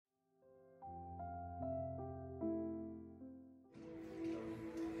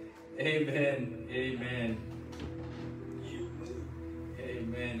Amen. Amen.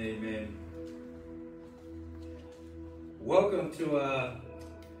 Amen. Amen. Welcome to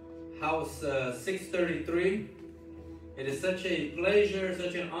House 633. It is such a pleasure,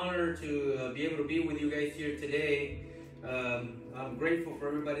 such an honor to be able to be with you guys here today. I'm grateful for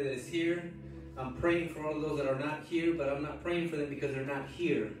everybody that is here. I'm praying for all of those that are not here, but I'm not praying for them because they're not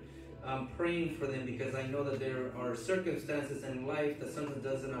here. I'm praying for them because I know that there are circumstances in life that sometimes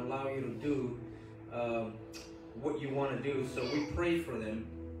doesn't allow you to do what you want to do. So we pray for them,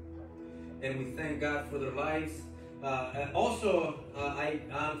 and we thank God for their lives. I'm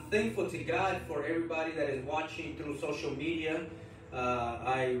thankful to God for everybody that is watching through social media.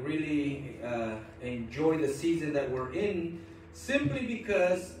 I really enjoy the season that we're in, simply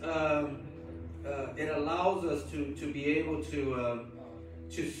because it allows us to be able to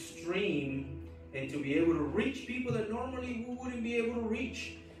stream and to be able to reach people that normally we wouldn't be able to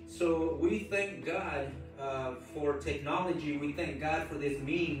reach. So we thank God for technology. We thank God for this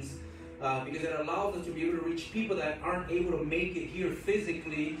means because it allows us to be able to reach people that aren't able to make it here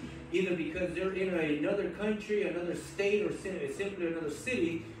physically, either because they're in another country, another state, or simply another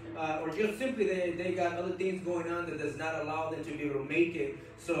city, or just simply they got other things going on that does not allow them to be able to make it.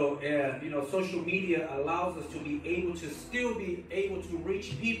 So, social media allows us to be able to still be able to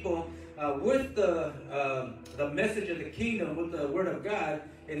reach people with the message of the kingdom, with the word of God,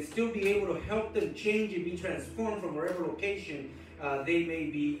 and still be able to help them change and be transformed from wherever location they may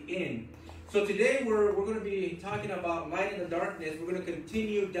be in. So today we're going to be talking about light in the darkness. We're going to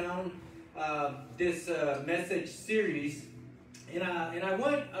continue down this message series. And I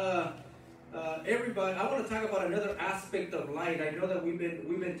want everybody. I want to talk about another aspect of light. I know that we've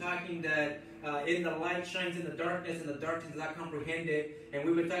been talking that in the light shines in the darkness, and the darkness does not comprehend it. And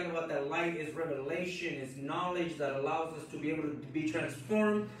we've been talking about that light is revelation, is knowledge that allows us to be able to be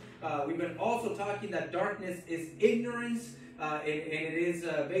transformed. We've been also talking that darkness is ignorance, and it is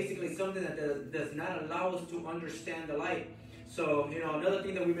basically something that does not allow us to understand the light. So, another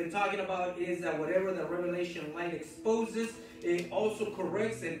thing that we've been talking about is that whatever the revelation light exposes, it also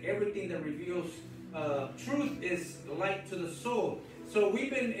corrects, and everything that reveals truth is light to the soul. So we've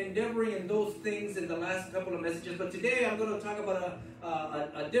been endeavoring in those things in the last couple of messages, but today I'm going to talk about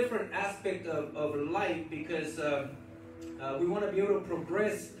a different aspect of light, because we want to be able to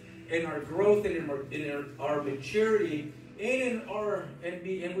progress in our growth and in our maturity, and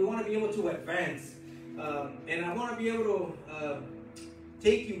we want to be able to advance. And I want to be able to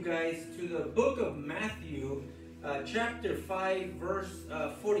take you guys to the book of Matthew, chapter 5, verse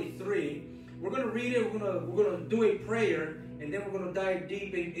 43. We're going to read it. We're going to do a prayer, and then we're going to dive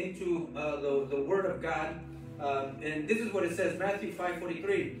deep into the Word of God. And this is what it says, Matthew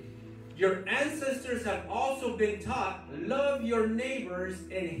 5:43. Your ancestors have also been taught, love your neighbors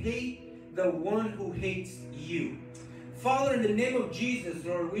and hate the one who hates you. Father, in the name of Jesus,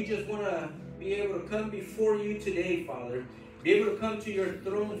 Lord, we just want to be able to come before you today, Father. Be able to come to your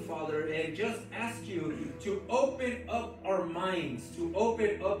throne, Father, and just ask you to open up our minds, to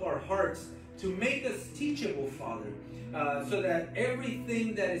open up our hearts, to make us teachable, Father, so that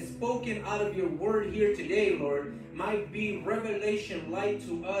everything that is spoken out of your word here today, Lord, might be revelation light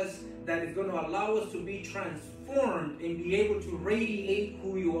to us that is going to allow us to be transformed and be able to radiate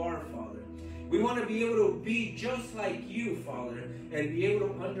who you are, Father. We want to be able to be just like you, Father, and be able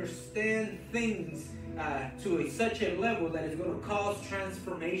to understand things to such a level that is going to cause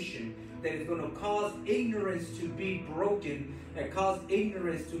transformation, that is going to cause ignorance to be broken, and cause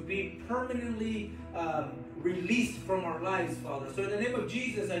ignorance to be permanently released from our lives, Father. So in the name of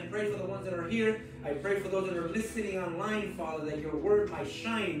Jesus, I pray for the ones that are here. I pray for those that are listening online, Father, that your word might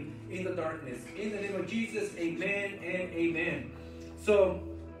shine in the darkness. In the name of Jesus, amen and amen. So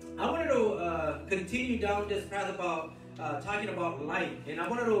I wanted to continue down this path about talking about light, and I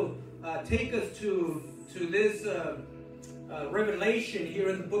wanted to take us to this revelation here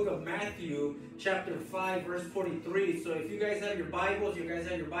in the book of Matthew, chapter 5, verse 43. So if you guys have your Bibles,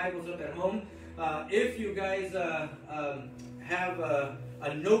 up at home. If you guys have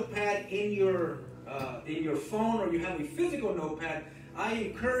a notepad in your phone, or you have a physical notepad, I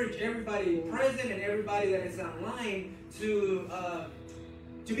encourage everybody present and everybody that is online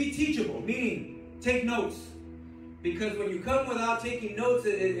to be teachable, meaning take notes. Because when you come without taking notes,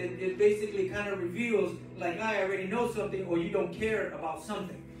 it basically kind of reveals, like, I already know something, or you don't care about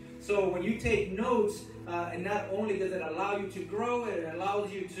something. So when you take notes, and not only does it allow you to grow, it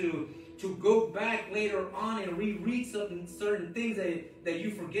allows you to go back later on and reread certain things that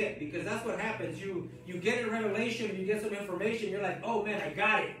you forget. Because that's what happens. You get a revelation, you get some information, you're like, oh man, I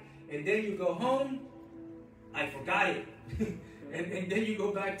got it. And then you go home, I forgot it. and then you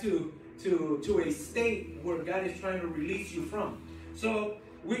go back to a state where God is trying to release you from. So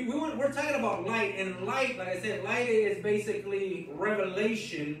we're talking about light, and light, like I said, light is basically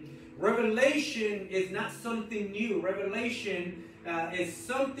revelation. Revelation is not something new. Revelation is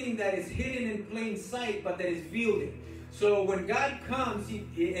something that is hidden in plain sight, but that is revealed. So when God comes and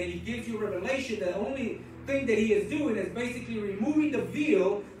He gives you revelation, the only thing that He is doing is basically removing the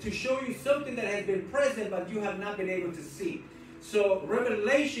veil to show you something that has been present, but you have not been able to see. So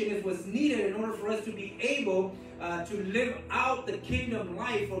revelation is what's needed in order for us to be able to live out the kingdom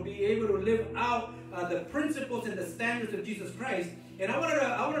life, or be able to live out the principles and the standards of Jesus Christ. And I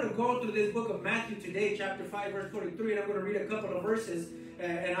wanted to go through this book of Matthew today, chapter 5, verse 43, and I'm going to read a couple of verses,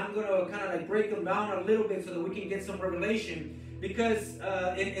 and I'm going to kind of like break them down a little bit so that we can get some revelation. Because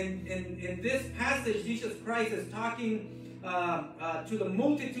in this passage, Jesus Christ is talking to the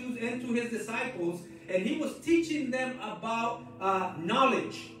multitudes and to His disciples, and He was teaching them about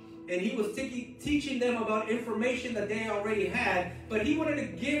knowledge. And He was teaching them about information that they already had, but He wanted to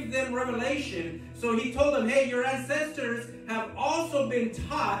give them revelation. So He told them, hey, your ancestors have also been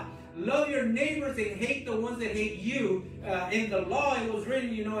taught, love your neighbors and hate the ones that hate you. In the law, it was written,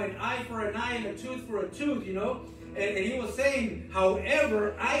 an eye for an eye and a tooth for a tooth, And He was saying,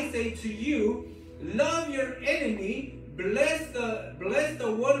 however, I say to you, love your enemy, bless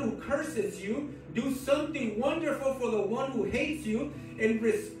the one who curses you, do something wonderful for the one who hates you, and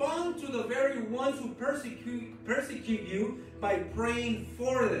respond to the very ones who persecute you by praying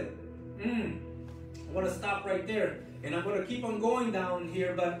for them. I want to stop right there. And I'm going to keep on going down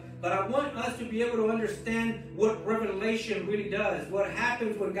here, but I want us to be able to understand what revelation really does. What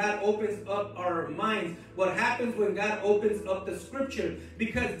happens when God opens up our minds. What happens when God opens up the scripture.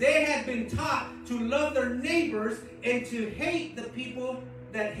 Because they had been taught to love their neighbors and to hate the people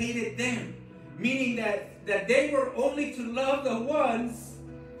that hated them. Meaning that they were only to love the ones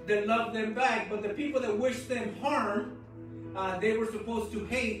that loved them back. But the people that wished them harm, they were supposed to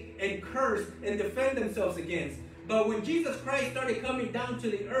hate and curse and defend themselves against. But when Jesus Christ started coming down to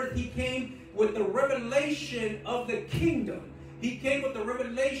the earth, He came with the revelation of the kingdom. He came with the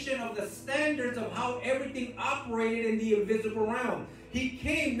revelation of the standards of how everything operated in the invisible realm. He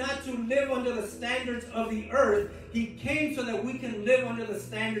came not to live under the standards of the earth. He came so that we can live under the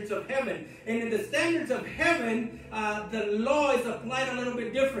standards of heaven. And in the standards of heaven, the law is applied a little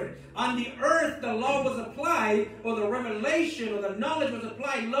bit different. On the earth, the law was applied, or the revelation or the knowledge was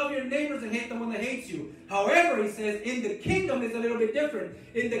applied. Love your neighbors and hate the one that hates you. However, He says, in the kingdom it's a little bit different.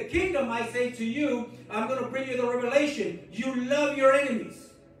 In the kingdom, I say to you, I'm going to bring you the revelation. You love your enemies.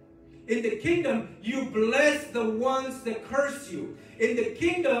 In the kingdom, you bless the ones that curse you. In the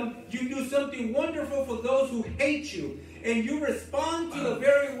kingdom, you do something wonderful for those who hate you. And you respond to the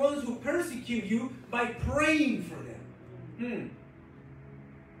very ones who persecute you by praying for them.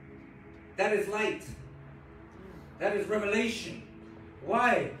 That is light. That is revelation.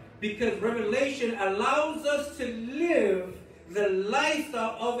 Why? Because revelation allows us to live the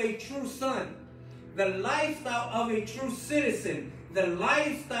lifestyle of a true son. The lifestyle of a true citizen. The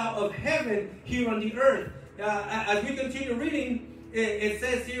lifestyle of heaven here on the earth. As we continue reading, it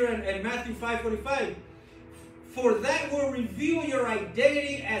says here in Matthew 5:45, for that will reveal your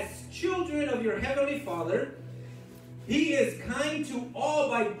identity as children of your heavenly Father. He is kind to all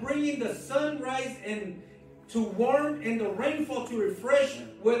by bringing the sunrise and to warm and the rainfall to refresh,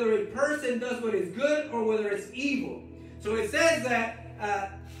 whether a person does what is good or whether it's evil. So it says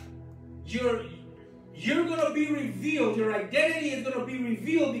that you're going to be revealed. Your identity is going to be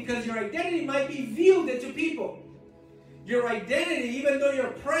revealed, because your identity might be revealed to people. Your identity, even though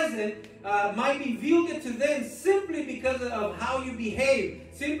you're present, might be revealed to them simply because of how you behave,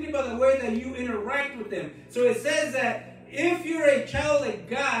 simply by the way that you interact with them. So it says that if you're a child of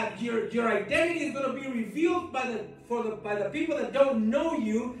God, your identity is going to be revealed by the people that don't know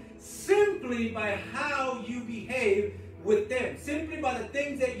you, simply by how you behave with them, simply by the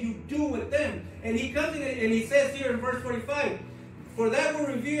things that you do with them. And He comes in and He says here in verse 45, for that will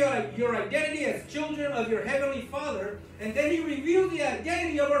reveal your identity as children of your heavenly Father. And then He reveals the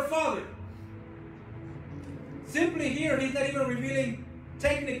identity of our Father. Simply here, He's not even revealing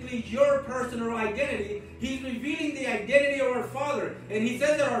technically your personal identity. He's revealing the identity of our Father. And He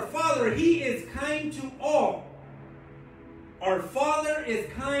says that our Father, He is kind to all. Our Father is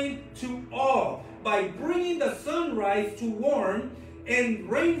kind to all, by bringing the sunrise to warm and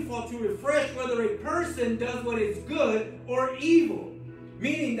rainfall to refresh, whether a person does what is good or evil.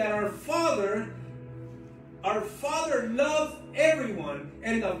 Meaning that our Father loves everyone,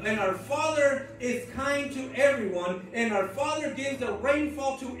 and our Father is kind to everyone, and our Father gives the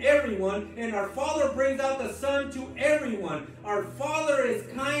rainfall to everyone. everyone, and our Father brings out the Son to everyone. Our Father is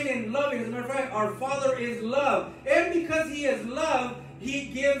kind and loving. As a matter of fact, our Father is love. And because He is love, He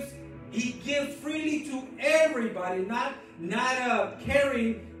gives freely to everybody, not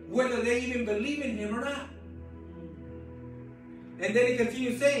caring whether they even believe in Him or not. And then He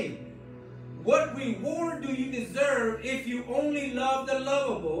continues saying, what reward do you deserve if you only love the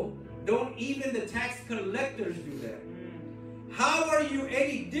lovable? Don't even the tax collectors do that? How are you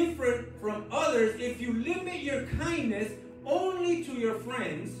any different from others if you limit your kindness only to your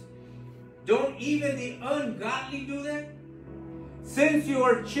friends? Don't even the ungodly do that? Since you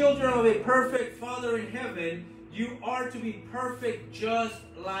are children of a perfect Father in heaven, you are to be perfect just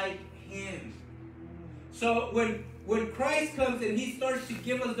like Him. So when Christ comes and He starts to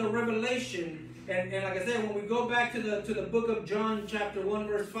give us the revelation, and like I said, when we go back to the book of John, chapter 1,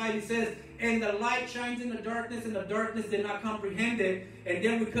 verse 5, He says, and the light shines in the darkness, and the darkness did not comprehend it. And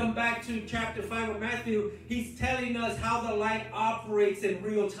then we come back to chapter 5 of Matthew. He's telling us how the light operates in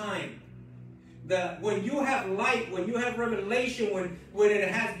real time. When you have light, when you have revelation, when it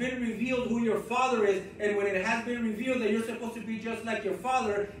has been revealed who your Father is, and when it has been revealed that you're supposed to be just like your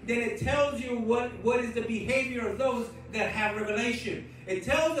Father, then it tells you what is the behavior of those that have revelation. It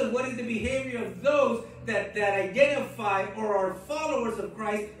tells us what is the behavior of those that identify or are followers of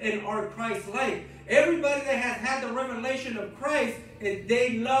Christ and are Christ-like. Everybody that has had the revelation of Christ,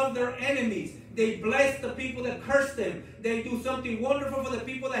 they love their enemies. They bless the people that curse them. They do something wonderful for the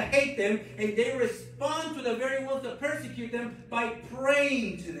people that hate them. And they respond to the very ones that persecute them by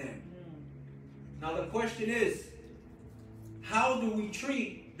praying to them. Now the question is, how do we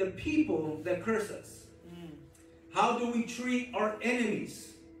treat the people that curse us? How do we treat our enemies?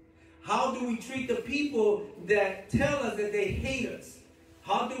 How do we treat the people that tell us that they hate us?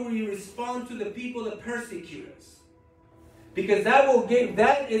 How do we respond to the people that persecute us? Because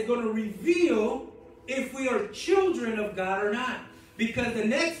that is going to reveal if we are children of God or not. Because the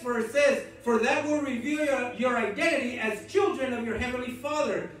next verse says, for that will reveal your identity as children of your heavenly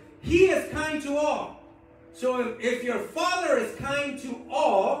Father. He is kind to all. So if your Father is kind to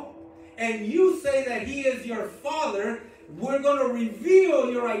all, and you say that He is your Father, we're going to reveal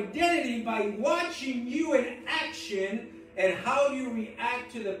your identity by watching you in action and how you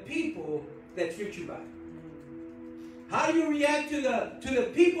react to the people that treat you bad. How do you react to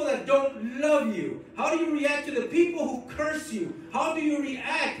the people that don't love you? How do you react to the people who curse you? How do you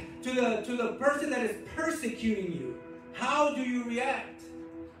react to the person that is persecuting you? How do you react?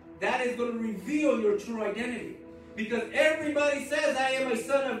 That is going to reveal your true identity. Because everybody says, I am a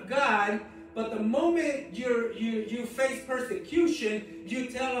son of God, but the moment you face persecution, you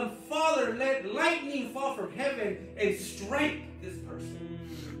tell them, Father, let lightning fall from heaven and strike this person.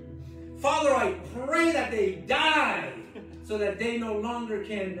 Father, I pray that they die so that they no longer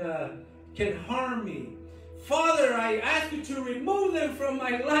can harm me. Father, I ask you to remove them from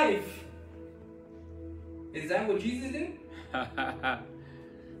my life. Is that what Jesus did?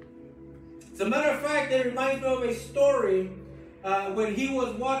 As a matter of fact, it reminds me of a story when He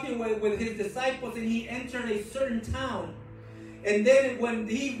was walking with His disciples and He entered a certain town. And then when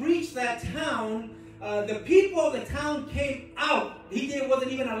He reached that town, the people of the town came out. He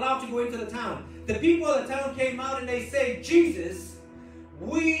wasn't even allowed to go into the town. The people of the town came out and they said, Jesus,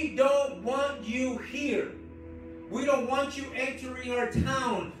 we don't want you here. We don't want you entering our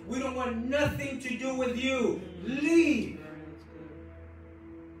town. We don't want nothing to do with you. Leave.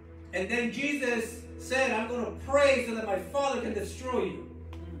 And then Jesus said, I'm going to pray so that my Father can destroy you.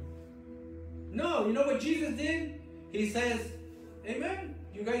 No, you know what Jesus did? He says, amen.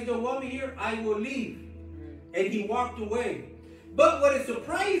 You guys don't want me here? I will leave. And He walked away. But what is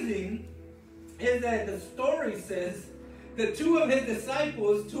surprising is that the story says the two of His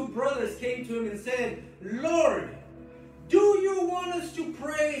disciples, two brothers, came to Him and said, Lord, do you want us to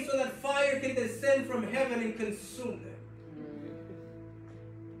pray so that fire can descend from heaven and consume them?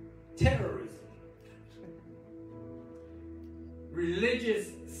 Terrorism. Religious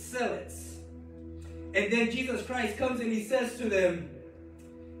zealots. And then Jesus Christ comes and He says to them,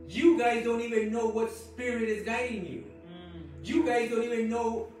 you guys don't even know what spirit is guiding you. You guys don't even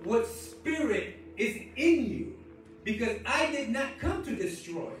know what spirit is in you. Because I did not come to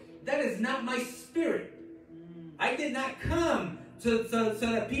destroy. That is not my spirit. I did not come so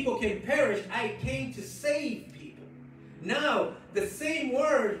that people can perish. I came to save people. Now, the same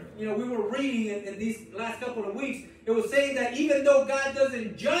word, we were reading in these last couple of weeks, it was saying that even though God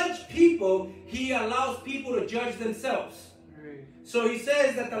doesn't judge people, He allows people to judge themselves. So He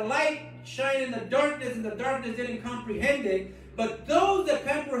says that the light shined in the darkness and the darkness didn't comprehend it. But those that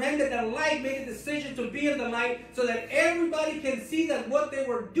comprehended the light made a decision to be in the light so that everybody can see that what they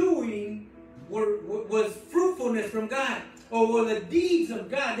were doing was fruitfulness from God, or were the deeds of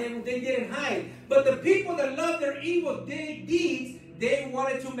God. They didn't hide. But the people that loved their evil deeds, they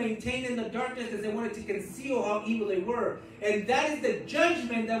wanted to maintain in the darkness because they wanted to conceal how evil they were. And that is the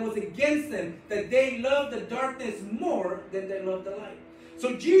judgment that was against them, that they loved the darkness more than they loved the light.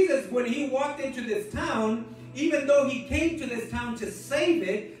 So Jesus, when he walked into this town, even though he came to this town to save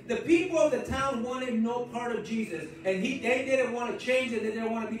it, the people of the town wanted no part of Jesus. And they didn't want to change it. They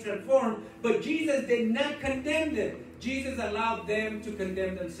didn't want to be transformed. But Jesus did not condemn them. Jesus allowed them to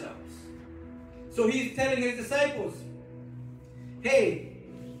condemn themselves. So he's telling his disciples, hey,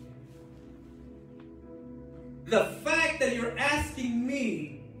 the fact that you're asking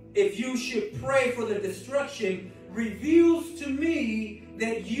me if you should pray for the destruction reveals to me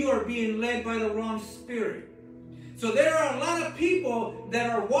that you are being led by the wrong spirit. So there are a lot of people that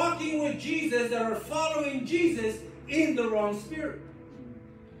are walking with Jesus, that are following Jesus in the wrong spirit.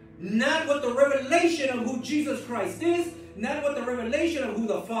 Not with the revelation of who Jesus Christ is, not with the revelation of who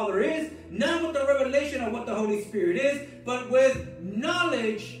the Father is, not with the revelation of what the Holy Spirit is, but with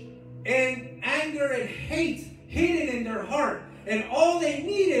knowledge and anger and hate hidden in their heart. And all they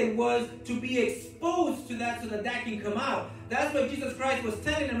needed was to be exposed to that so that that can come out. That's what Jesus Christ was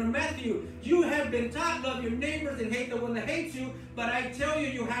telling them in Matthew. You have been taught, love your neighbors and hate the one that hates you. But I tell you,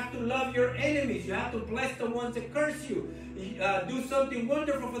 you have to love your enemies. You have to bless the ones that curse you. Do something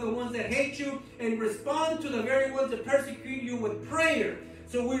wonderful for the ones that hate you. And respond to the very ones that persecute you with prayer.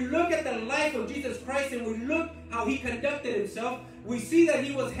 So we look at the life of Jesus Christ and we look how he conducted himself. We see that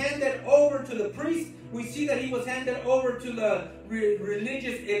he was handed over to the priests. We see that he was handed over to the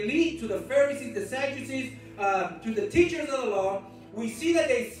religious elite, to the Pharisees, the Sadducees, to the teachers of the law. We see that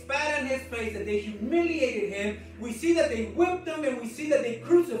they spat on his face, that they humiliated him. We see that they whipped him, and we see that they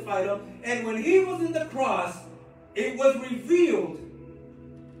crucified him. And when he was in the cross, it was revealed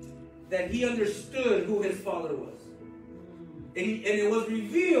that he understood who his Father was. And it was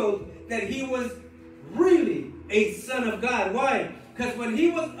revealed that he was really a Son of God. Why? Because when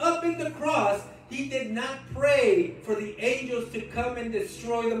he was up in the cross, he did not pray for the angels to come and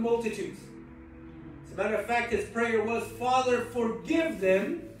destroy the multitudes. As a matter of fact, his prayer was, Father, forgive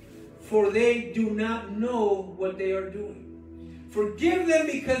them, for they do not know what they are doing. Forgive them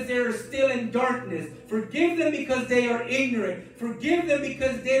because they are still in darkness. Forgive them because they are ignorant. Forgive them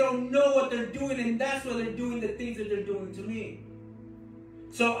because they don't know what they're doing, and that's why they're doing the things that they're doing to me.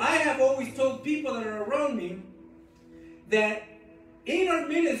 So I have always told people that are around me that in our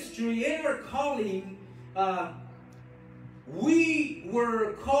ministry, in our calling, we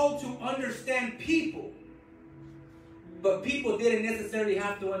were called to understand people, but people didn't necessarily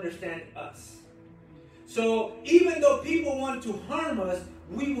have to understand us. So even though people want to harm us,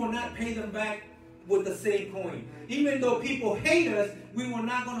 we will not pay them back with the same coin. Even though people hate us, we were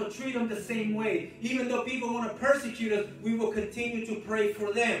not going to treat them the same way. Even though people want to persecute us, we will continue to pray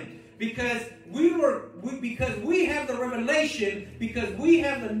for them. Because we have the revelation, because we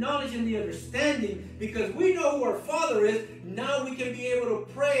have the knowledge and the understanding, because we know who our Father is, now we can be able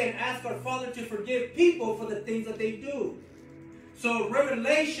to pray and ask our Father to forgive people for the things that they do. So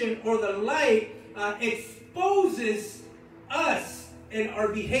revelation, or the light, exposes us in our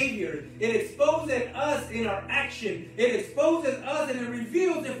behavior. It exposes us in our action. It exposes us and it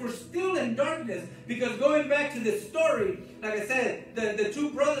reveals if we're still in darkness. Because going back to this story, like I said, the two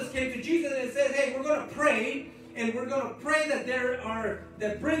brothers came to Jesus and said, hey, we're going to pray. And we're going to pray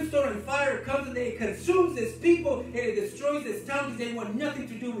that brimstone and fire comes and it consumes this people and it destroys this town because they want nothing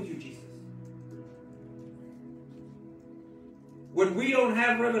to do with you, Jesus. When we don't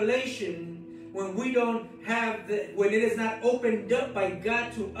have revelation, when it is not opened up by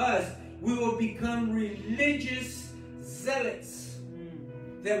God to us, we will become religious zealots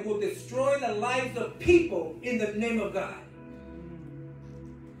that will destroy the lives of people in the name of God.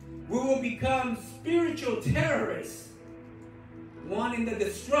 We will become spiritual terrorists, wanting the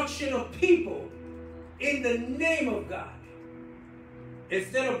destruction of people in the name of God.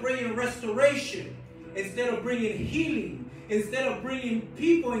 Instead of bringing restoration, instead of bringing healing, instead of bringing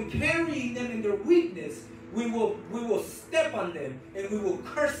people and carrying them in their weakness, we will step on them and we will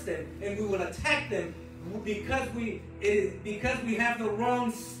curse them and we will attack them because we have the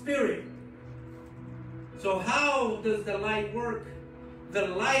wrong spirit. So how does the light work? The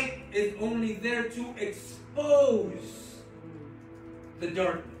light is only there to expose the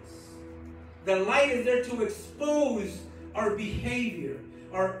darkness. The light is there to expose our behavior.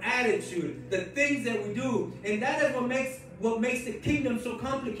 our attitude, the things that we do. And that is what makes the kingdom so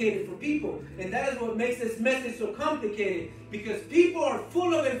complicated for people. And that is what makes this message so complicated, because people are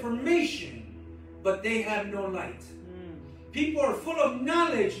full of information, but they have no light. People are full of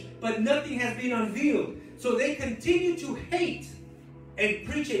knowledge, but nothing has been unveiled. So they continue to hate and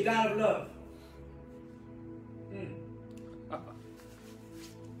preach a God of love.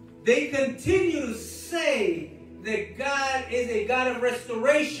 They continue to say that God is a God of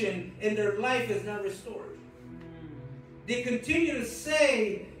restoration and their life is not restored. They continue to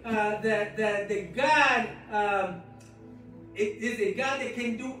say that the God is a God that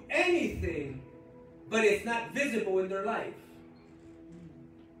can do anything, but it's not visible in their life.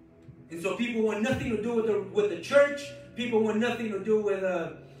 And so people want nothing to do with the church. People want nothing to do with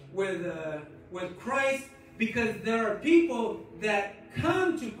Christ, because there are people that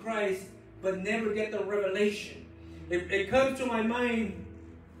come to Christ but never get the revelation. It comes to my mind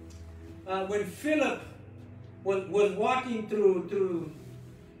when Philip was walking through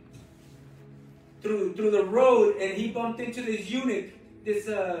the road, and he bumped into this eunuch, this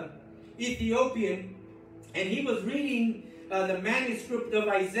Ethiopian, and he was reading the manuscript of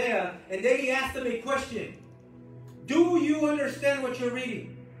Isaiah, and then he asked him a question. Do you understand what you're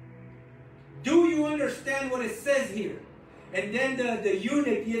reading? Do you understand what it says here? And then the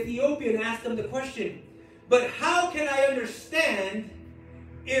eunuch, the Ethiopian, asked him the question, but how can I understand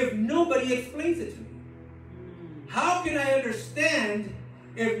if nobody explains it to me? How can I understand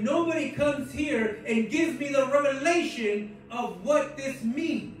if nobody comes here and gives me the revelation of what this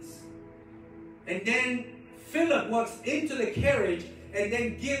means? And then Philip walks into the carriage and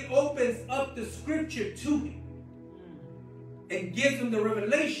then opens up the scripture to him and gives him the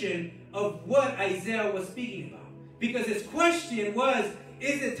revelation of what Isaiah was speaking about. Because his question was,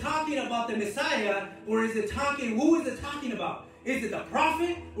 is it talking about the Messiah, or who is it talking about? Is it the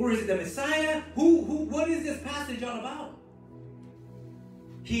prophet, or is it the Messiah? What is this passage all about?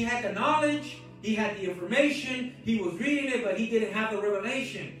 He had the knowledge, he had the information, he was reading it, but he didn't have the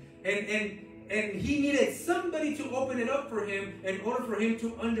revelation. And he needed somebody to open it up for him in order for him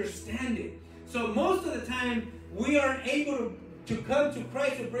to understand it. So most of the time, we aren't able to come to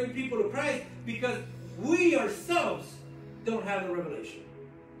Christ and bring people to Christ because we ourselves don't have the revelation.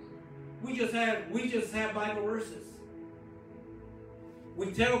 We just have Bible verses.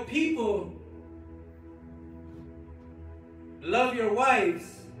 We tell people, love your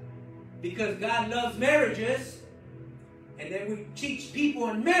wives because God loves marriages, and then we teach people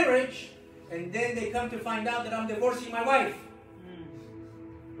on marriage, and then they come to find out that I'm divorcing my wife.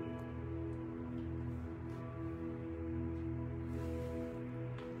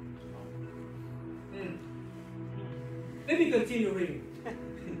 Let me continue reading.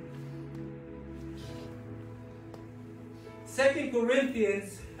 2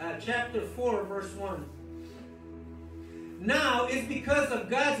 Corinthians chapter 4, verse 1. Now it's because of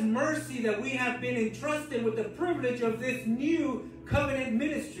God's mercy that we have been entrusted with the privilege of this new covenant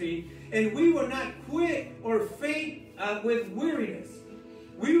ministry, and we will not quit or faint with weariness.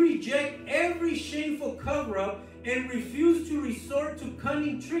 We reject every shameful cover-up and refuse to resort to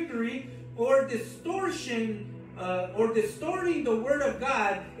cunning trickery or distorting the word of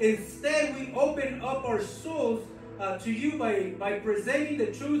God. Instead, we open up our souls to you by presenting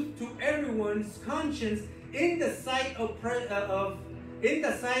the truth to everyone's conscience in the sight and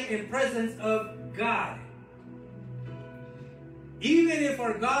presence of God. Even if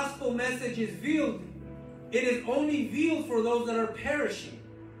our gospel message is veiled, it is only veiled for those that are perishing.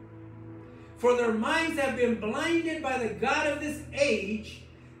 For their minds have been blinded by the God of this age,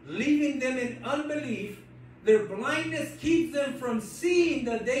 leaving them in unbelief. Their blindness keeps them from seeing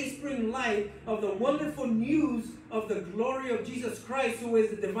the dayspring light of the wonderful news of the glory of Jesus Christ, who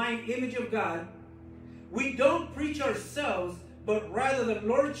is the divine image of God. We don't preach ourselves, but rather the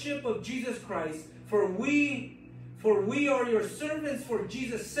lordship of Jesus Christ, for we are your servants for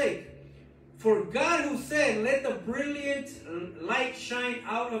Jesus' sake. For God, who said, let the brilliant light shine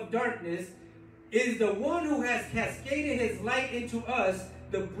out of darkness, is the one who has cascaded his light into us,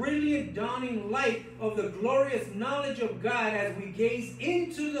 the brilliant dawning light of the glorious knowledge of God as we gaze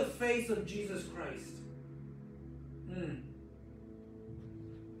into the face of Jesus Christ.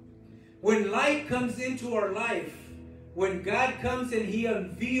 When light comes into our life, when God comes and he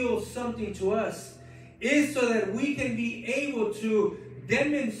unveils something to us, is so that we can be able to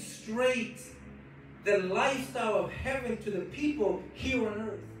demonstrate the lifestyle of heaven to the people here on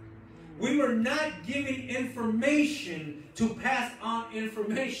earth. We were not given information to pass on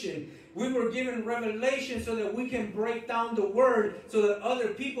information. We were given revelation so that we can break down the word so that other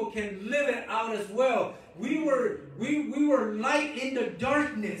people can live it out as well. We were light in the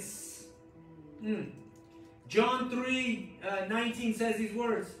darkness. John 3:19 says these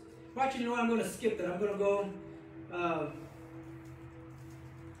words. Well, actually, you know what? I'm going to skip that. I'm going to go...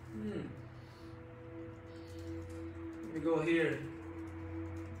 Let me go here.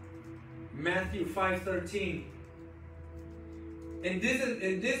 Matthew 5:13. And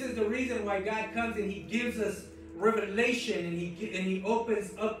this is the reason why God comes and He gives us revelation and He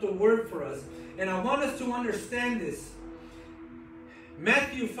opens up the Word for us. And I want us to understand this.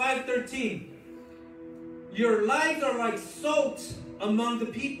 Matthew 5:13. Your lives are like salt among the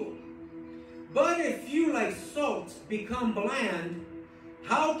people. But if you, like salt, become bland,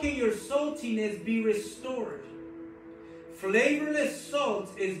 how can your saltiness be restored? Flavorless salt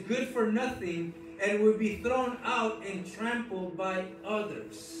is good for nothing and will be thrown out and trampled by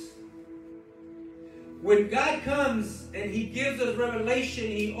others. When God comes and He gives us revelation,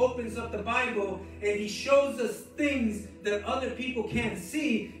 He opens up the Bible and He shows us things that other people can't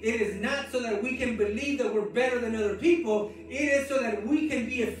see, it is not so that we can believe that we're better than other people. It is so that we can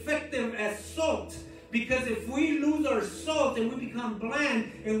be effective as salt. Because if we lose our salt and we become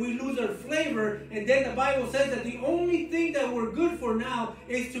bland and we lose our flavor, and then the Bible says that the only thing that we're good for now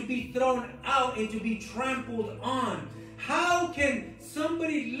is to be thrown out and to be trampled on. How can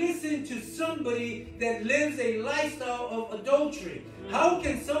somebody listen to somebody that lives a lifestyle of adultery? How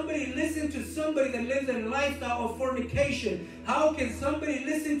can somebody listen to somebody that lives a lifestyle of fornication? How can somebody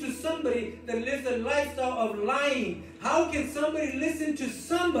listen to somebody that lives a lifestyle of lying? How can somebody listen to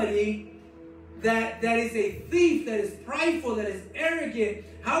somebody that is a thief, that is prideful, that is arrogant?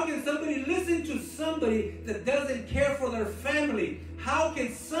 How can somebody listen to somebody that doesn't care for their family? How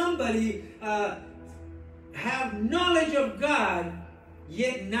can somebody have knowledge of God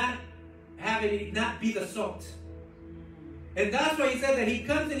yet not be the salt? And that's why He said that He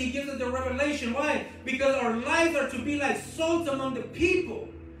comes and He gives us the revelation. Why? Because our lives are to be like salt among the people.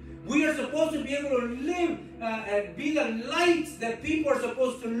 We are supposed to be able to live and be the light that people are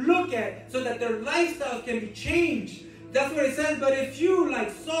supposed to look at so that their lifestyles can be changed. That's what it says. But if you,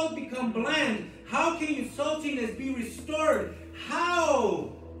 like salt, become bland, how can your saltiness be restored?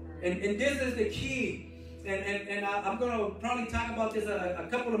 How? And this is the key. And I'm going to probably talk about this a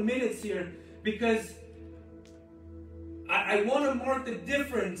couple of minutes here, because I want to mark the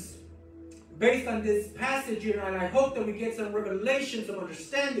difference based on this passage here, and I hope that we get some revelation, some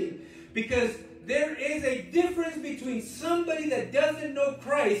understanding, because there is a difference between somebody that doesn't know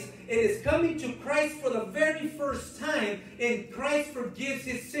Christ and is coming to Christ for the very first time, and Christ forgives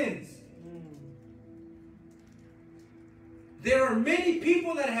his sins. There are many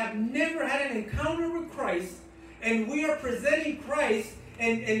people that have never had an encounter with Christ, and we are presenting Christ,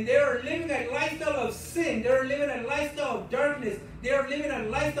 and they are living a lifestyle of sin. They are living a lifestyle of darkness. They are living a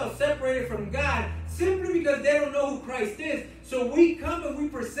lifestyle separated from God simply because they don't know who Christ is. So we come and we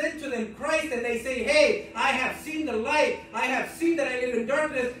present to them Christ, and they say, hey, I have seen the light. I have seen that I live in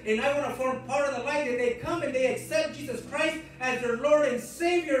darkness, and I want to form part of the light. And they come and they accept Jesus Christ as their Lord and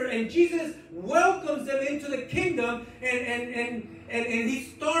Savior, and Jesus welcomes them into the kingdom, and he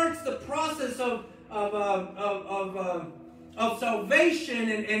starts the process of salvation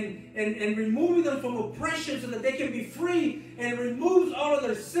and removing them from oppression so that they can be free, and removes all of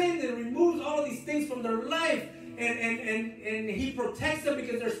their sin and removes all of these things from their life, and he protects them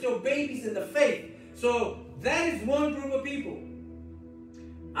because they're still babies in the faith. So that is one group of people.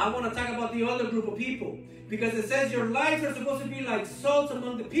 I want to talk about the other group of people, because it says your lives are supposed to be like salt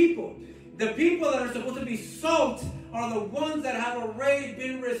among the people. The people that are supposed to be salt are the ones that have already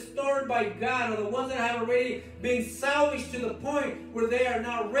been restored by God, or the ones that have already been salvaged to the point where they are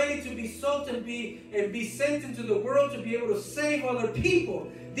now ready to be salt and be sent into the world to be able to save other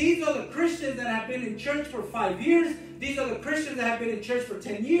people. These are the Christians that have been in church for 5 years. These are the Christians that have been in church for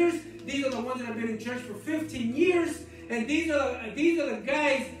 10 years. These are the ones that have been in church for 15 years. And these are the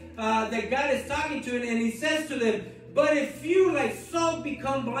guys that God is talking to, and he says to them, but if you, like salt,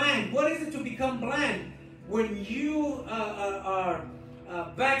 become bland. What is it to become bland? When you are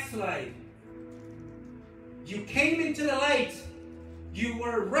backslide. You came into the light. You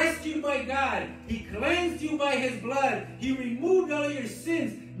were rescued by God. He cleansed you by His blood. He removed all of your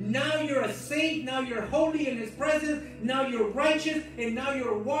sins. Now you're a saint. Now you're holy in His presence. Now you're righteous. And now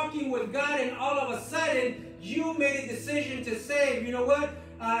you're walking with God. And all of a sudden, you made a decision to say, you know what?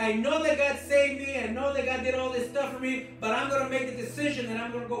 I know that God saved me. I know that God did all this stuff for me. But I'm going to make the decision that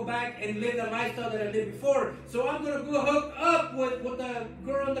I'm going to go back and live the lifestyle that I did before. So I'm going to go hook up with the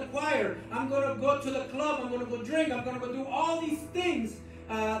girl in the choir. I'm going to go to the club. I'm going to go drink. I'm going to go do all these things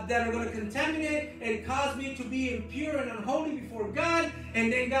that are going to contaminate and cause me to be impure and unholy before God.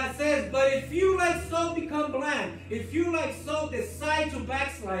 And then God says, but if you like salt become bland, if you like salt decide to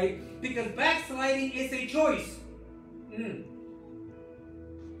backslide, because backsliding is a choice.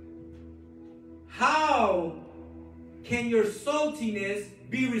 How can your saltiness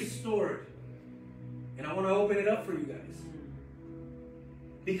be restored? And I want to open it up for you guys.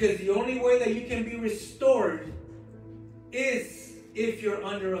 Because the only way that you can be restored is if you're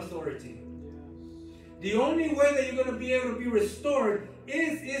under authority. The only way that you're going to be able to be restored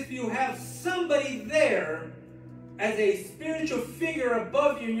is if you have somebody there as a spiritual figure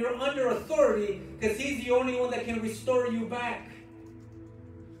above you and you're under authority, because he's the only one that can restore you back.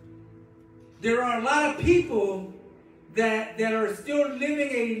 There are a lot of people that are still living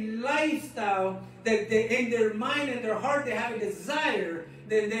a lifestyle that they, in their mind and their heart they have a desire.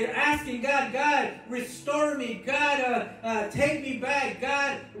 They're asking God, God, restore me. God, take me back.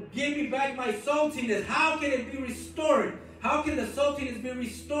 God, give me back my saltiness. How can it be restored? How can the saltiness be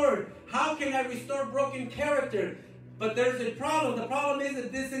restored? How can I restore broken character? But there's a problem. The problem is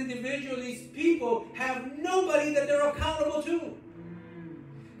that this individual, these people, have nobody that they're accountable to.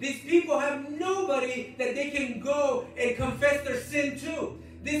 These people have nobody that they can go and confess their sin to.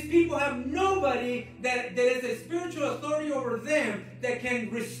 These people have nobody that is a spiritual authority over them that can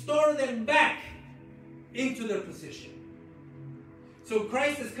restore them back into their position. So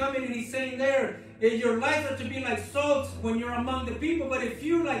Christ is coming and he's saying there, your lives are to be like salt when you're among the people. But if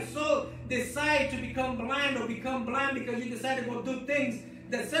you, like salt, decide to become bland or become bland because you decide to go do things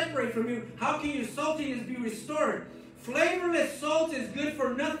that separate from you, how can your saltiness be restored? Flavorless salt is good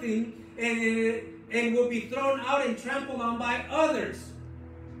for nothing and will be thrown out and trampled on by others.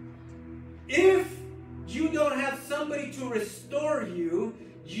 If you don't have somebody to restore you,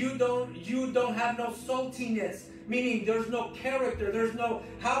 you don't have no saltiness. Meaning there's no character. There's no,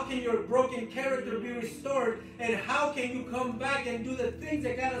 how can your broken character be restored? And how can you come back and do the things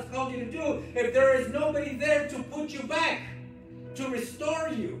that God has called you to do if there is nobody there to put you back, to restore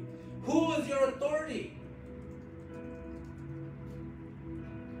you? Who is your authority?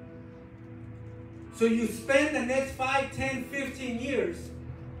 So you spend the next 5, 10, 15 years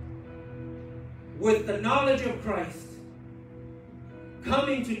with the knowledge of Christ,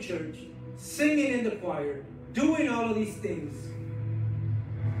 coming to church, singing in the choir, doing all of these things,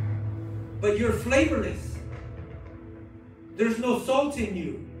 but you're flavorless. There's no salt in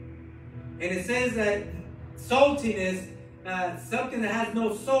you. And it says that saltiness, something that has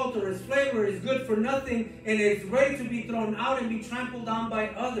no salt or its flavor, is good for nothing, and it's ready to be thrown out and be trampled on by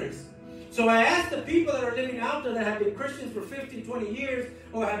others. So I asked the people that are living out there that have been Christians for 15, 20 years,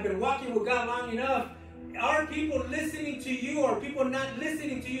 or have been walking with God long enough, are people listening to you, or are people not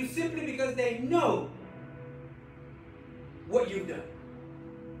listening to you simply because they know what you've done?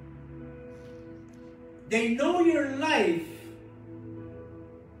 They know your life,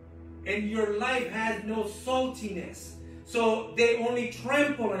 and your life has no saltiness. So they only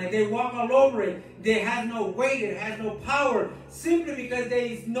trample on it. They walk all over it. They have no weight. It has no power. Simply because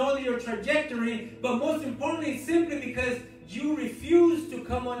they know your trajectory. But most importantly, simply because you refuse to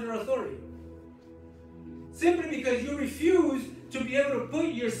come under authority. Simply because you refuse to be able to put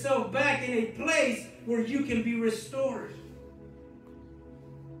yourself back in a place where you can be restored.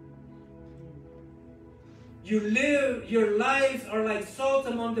 You live, your lives are like salt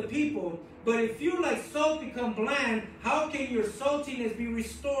among the people. But if you, like salt, become bland, how can your saltiness be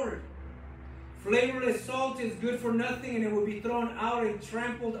restored? Flavorless salt is good for nothing, and it will be thrown out and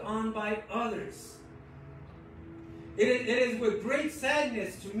trampled on by others. It is with great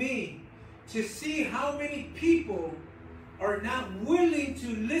sadness to me to see how many people are not willing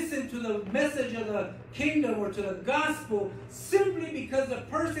to listen to the message of the kingdom or to the gospel simply because the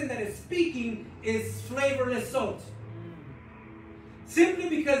person that is speaking is flavorless salt. Simply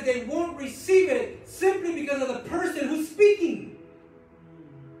because they won't receive it, simply because of the person who's speaking.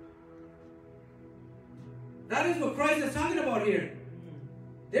 That is what Christ is talking about here.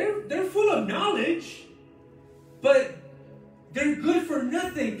 They're full of knowledge, but they're good for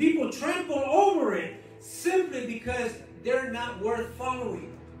nothing. People trample over it simply because they're not worth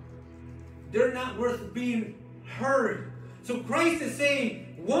following. They're not worth being heard. So Christ is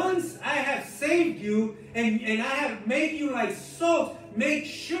saying, once I have saved you and I have made you like salt, make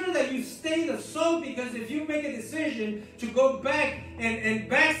sure that you stay the salt, because if you make a decision to go back and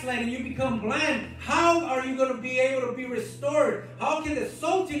backslide and you become bland, how are you going to be able to be restored? How can the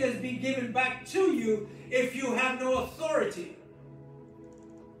saltiness be given back to you if you have no authority?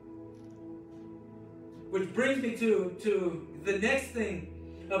 Which brings me to the next thing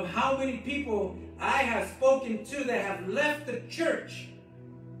of how many people I have spoken to that have left the church,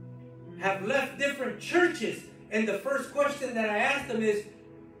 have left different churches, and the first question that I ask them is,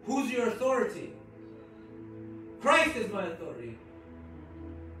 who's your authority? Christ is my authority.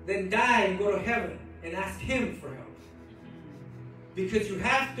 Then die and go to heaven and ask Him for help. Because you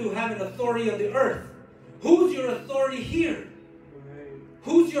have to have an authority on the earth. Who's your authority here?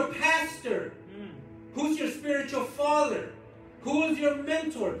 Who's your pastor? Who's your spiritual father? Who is your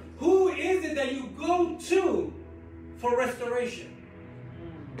mentor? Who is it that you go to for restoration?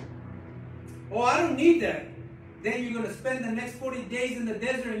 Oh, I don't need that. Then you're going to spend the next 40 days in the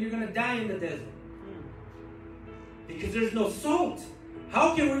desert and you're going to die in the desert. Because there's no salt.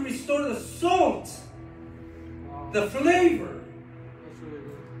 How can we restore the salt? The flavor.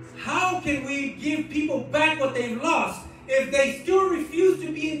 How can we give people back what they've lost if they still refuse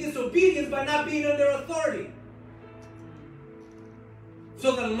to be in disobedience by not being under authority?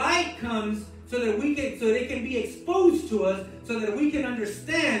 So the light comes so that they can be exposed to us, so that we can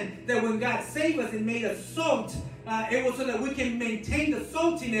understand that when God saved us and made us salt, it was so that we can maintain the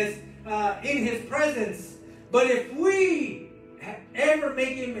saltiness in His presence. But if we ever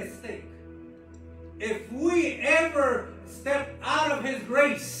make a mistake, if we ever step out of His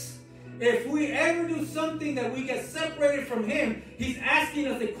grace, if we ever do something that we get separated from Him, He's asking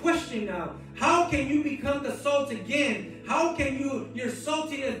us a question now. How can you become the salt again? How can your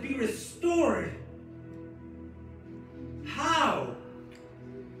saltiness be restored? How?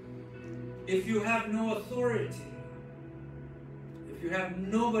 If you have no authority, if you have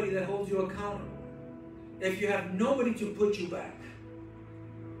nobody that holds you accountable, if you have nobody to put you back.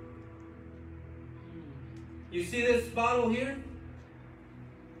 You see this bottle here?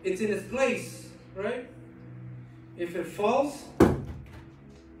 It's in its place, right? If it falls,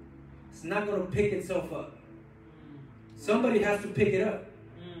 it's not going to pick itself up. Somebody has to pick it up.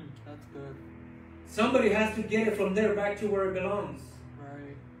 That's good. Somebody has to get it from there back to where it belongs.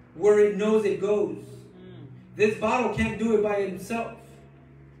 Right. Where it knows it goes. This bottle can't do it by itself.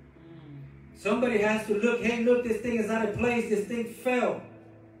 Somebody has to look, hey, look, this thing is out of place. This thing fell.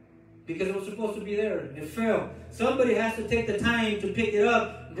 Because it was supposed to be there. It fell. Somebody has to take the time to pick it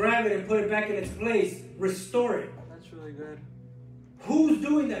up, grab it, and put it back in its place. Restore it. That's really good. Who's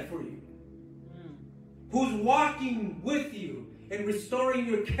doing that for you? Who's walking with you and restoring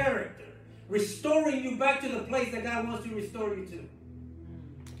your character? Restoring you back to the place that God wants to restore you to?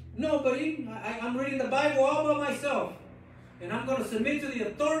 Nobody. I'm reading the Bible all by myself. And I'm going to submit to the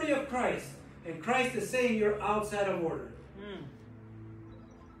authority of Christ. And Christ is saying you're outside of order.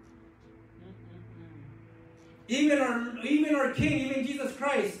 Even our King, even Jesus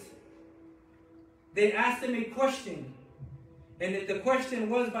Christ, they asked Him a question. And the question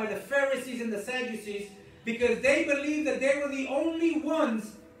was by the Pharisees and the Sadducees, because they believed that they were the only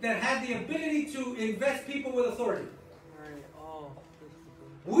ones that had the ability to invest people with authority. Right. Oh.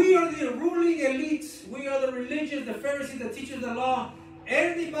 We are the ruling elites. We are the religious, the Pharisees, the teachers of the law.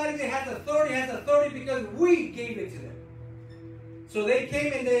 Everybody that has authority because we gave it to them. So they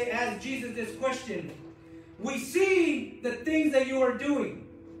came and they asked Jesus this question. We see the things that you are doing.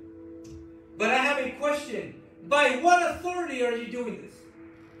 But I have a question. By what authority are you doing this?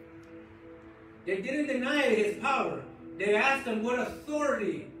 They didn't deny His power. They asked Him what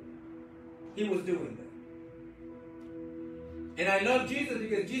authority He was doing that. And I love Jesus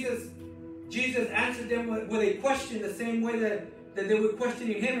because Jesus answered them with a question the same way that they were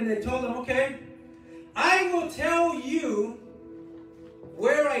questioning Him. And they told Him, okay, I will tell you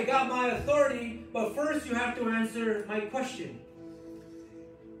where I got my authority, but first you have to answer my question.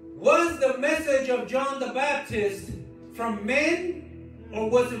 Was the message of John the Baptist from men or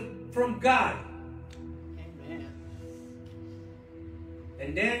was it from God? Amen.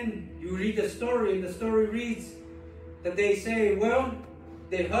 And then you read the story, and the story reads that they say, well,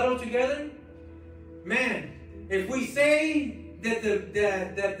 they huddle together. Man, if we say that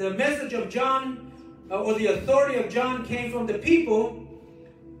the message of John or the authority of John came from the people,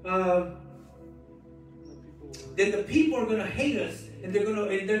 then the people are going to hate us and they're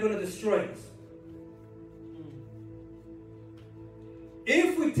going to destroy us.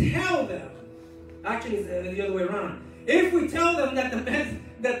 If we tell them, actually it's the other way around. If we tell them that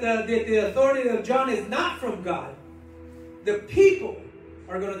the authority of John is not from God, the people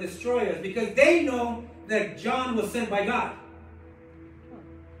are going to destroy us because they know that John was sent by God.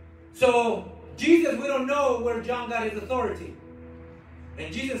 So Jesus, we don't know where John got his authority.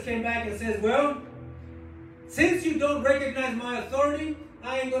 And Jesus came back and says, well, since you don't recognize my authority,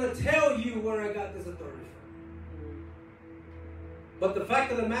 I am going to tell you where I got this authority from. But the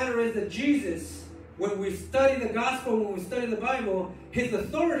fact of the matter is that Jesus, when we study the gospel, when we study the Bible, his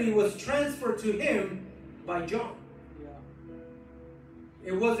authority was transferred to him by John. Yeah.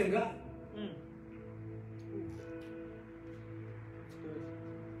 It wasn't God.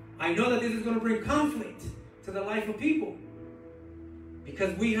 I know that this is going to bring conflict to the life of people.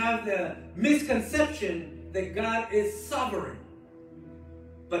 Because we have the misconception that God is sovereign.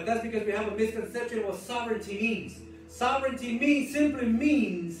 But that's because we have a misconception of what sovereignty means. Sovereignty simply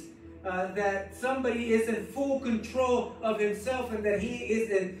means that somebody is in full control of himself and that he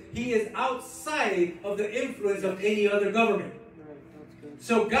is outside of the influence of any other government. Right, that's good.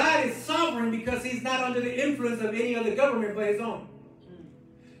 So God is sovereign because he's not under the influence of any other government but his own.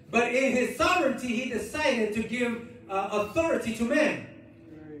 But in his sovereignty, he decided to give authority to man.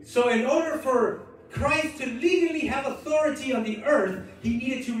 Right. So in order for Christ to legally have authority on the earth, he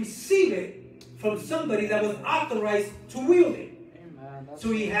needed to receive it from somebody that was authorized to wield it. Amen.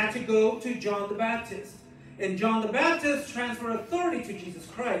 So he had to go to John the Baptist. And John the Baptist transferred authority to Jesus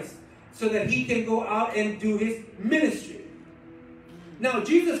Christ so that he can go out and do his ministry. Now,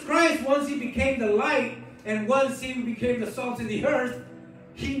 Jesus Christ, once he became the light and once he became the salt of the earth,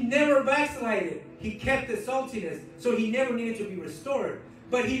 he never backslided. He kept the saltiness. So he never needed to be restored.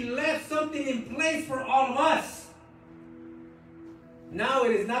 But he left something in place for all of us. Now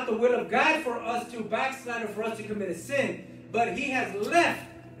it is not the will of God for us to backslide or for us to commit a sin. But he has left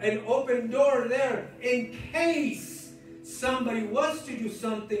an open door there in case somebody was to do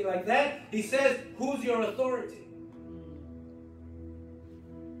something like that. He says, who's your authority?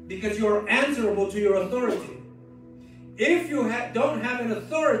 Because you're answerable to your authority. If you don't have an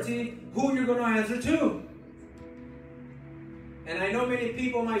authority, who you're going to answer to? And I know many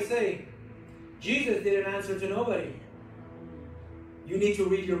people might say, Jesus didn't answer to nobody. You need to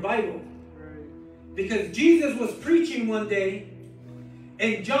read your Bible. Right. Because Jesus was preaching one day,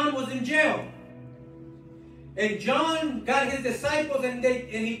 and John was in jail. And John got his disciples, and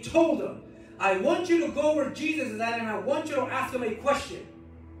he told them, I want you to go where Jesus is at, and I want you to ask him a question.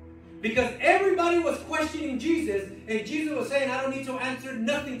 Because everybody was questioning Jesus, and Jesus was saying, I don't need to answer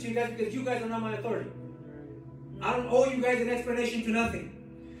nothing to you guys because you guys are not my authority. I don't owe you guys an explanation to nothing.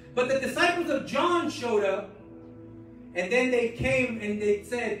 But the disciples of John showed up, and then they came and they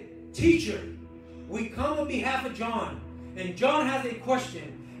said, Teacher, we come on behalf of John, and John has a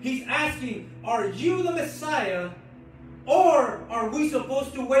question. He's asking, are you the Messiah, or are we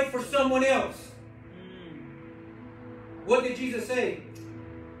supposed to wait for someone else? What did Jesus say?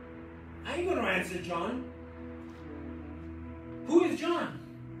 I ain't going to answer John. Who is John?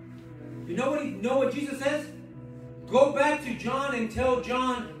 You know what Jesus says? Go back to John and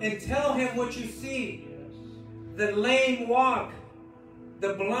tell him what you see. The lame walk.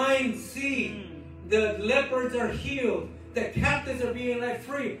 The blind see. The lepers are healed. The captives are being let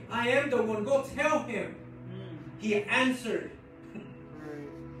free. I am the one. Go tell him. He answered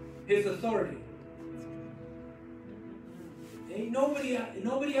his authority. Ain't nobody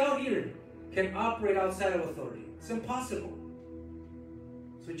out here can operate outside of authority. It's impossible.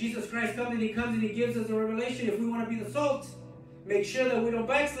 So Jesus Christ comes and he gives us a revelation. If we want to be the salt, make sure that we don't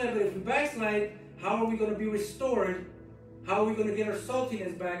backslide. But if we backslide, how are we going to be restored? How are we going to get our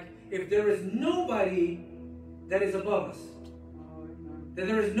saltiness back if there is nobody that is above us? That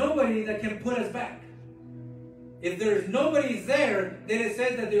there is nobody that can put us back. If there is nobody there, then it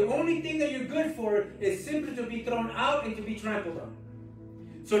says that the only thing that you're good for is simply to be thrown out and to be trampled on.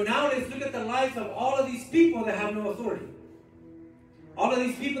 So now let's look at the lives of all of these people that have no authority. All of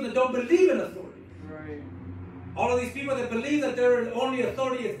these people that don't believe in authority. Right. All of these people that believe that their only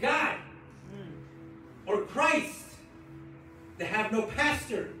authority is God or Christ. They have no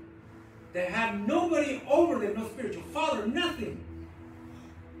pastor. They have nobody over them, no spiritual father, nothing.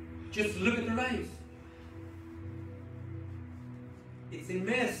 Just look at their lives. It's a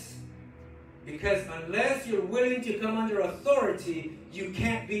mess. Because unless you're willing to come under authority, you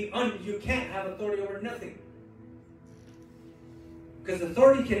can't have authority over nothing. Because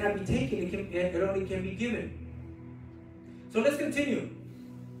authority cannot be taken, it only can be given. So let's continue.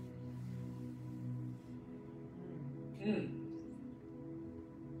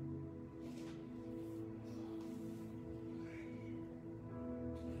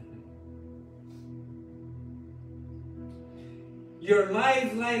 Your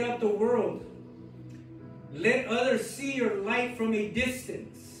lives light up the world. Let others see your light from a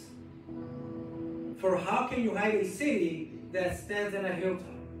distance. For how can you hide a city that stands on a hilltop?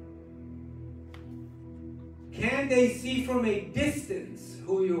 Can they see from a distance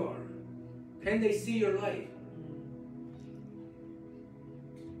who you are? Can they see your light?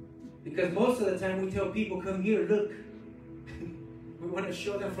 Because most of the time we tell people, come here, look. We want to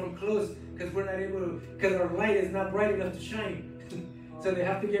show them from close because we're not able to, because our light is not bright enough to shine. So they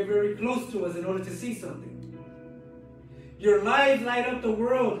have to get very close to us in order to see something. Your light light up the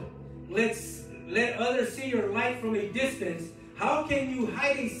world. Let others see your light from a distance. How can you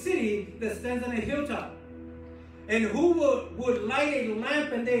hide a city that stands on a hilltop? And who would light a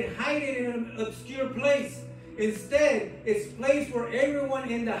lamp and then hide it in an obscure place? Instead, it's a place where everyone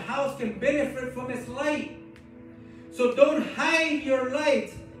in the house can benefit from its light. So don't hide your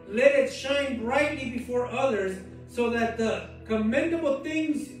light. Let it shine brightly before others so that the commendable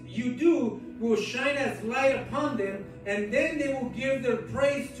things you do will shine as light upon them, and then they will give their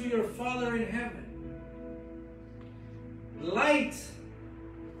praise to your Father in heaven. Light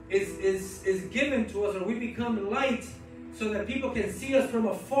is given to us, or we become light so that people can see us from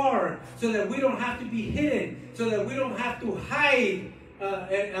afar, so that we don't have to be hidden, so that we don't have to hide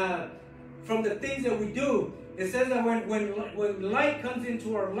from the things that we do. It says that when light comes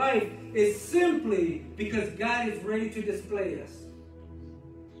into our life, it's simply because God is ready to display us.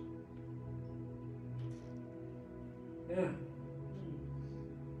 Yeah.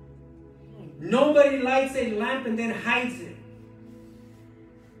 Nobody lights a lamp and then hides it.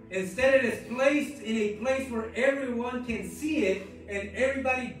 Instead, it is placed in a place where everyone can see it and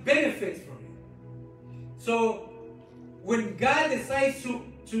everybody benefits from it. So, when God decides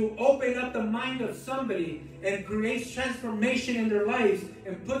to open up the mind of somebody and creates transformation in their lives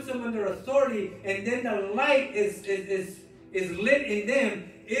and puts them under authority, and then the light is lit in them,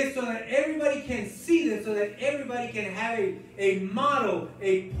 is so that everybody can see them, so that everybody can have a model,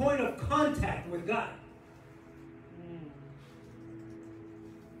 a point of contact with God.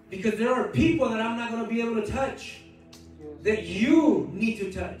 Because there are people that I'm not going to be able to touch, that you need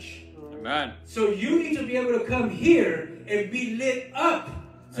to touch. Amen. So you need to be able to come here and be lit up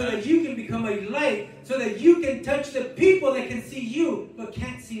so that you can become a light, so that you can touch the people that can see you but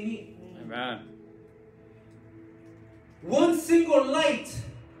can't see me. Amen. One single light.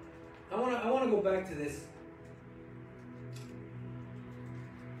 I want to go back to this.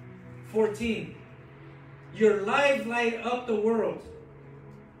 14. Your light light up the world.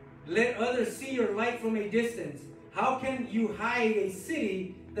 Let others see your light from a distance. How can you hide a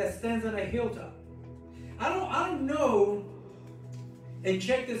city that stands on a hilltop? I don't know. And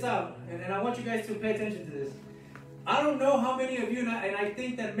check this out. And I want you guys to pay attention to this. I don't know how many of you, and I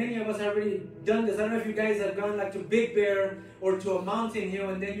think that many of us have already done this. I don't know if you guys have gone like to Big Bear or to a mountain hill,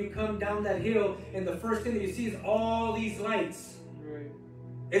 and then you come down that hill, and the first thing that you see is all these lights. Right.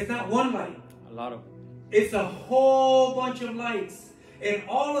 It's not one light. A lot of. It's a whole bunch of lights. And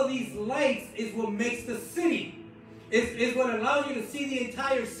all of these lights is what makes the city. It's what allows you to see the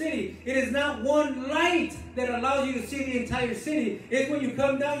entire city. It is not one light that allows you to see the entire city. It's when you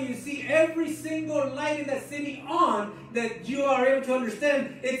come down, you see every single light in that city on, that you are able to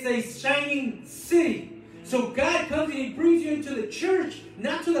understand it's a shining city. So God comes and He brings you into the church,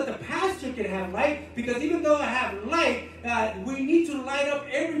 not so that the pastor can have light, because even though I have light, we need to light up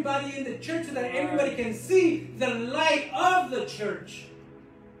everybody in the church so that everybody can see the light of the church.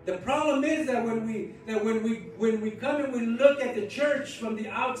 The problem is that when we come and we look at the church from the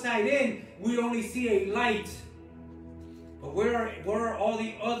outside in, we only see a light. But where are all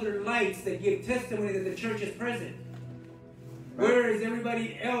the other lights that give testimony that the church is present? Where is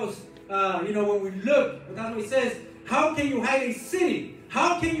everybody else? When we look, that's what He says. How can you hide a city?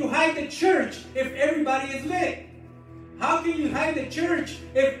 How can you hide the church if everybody is lit? How can you hide the church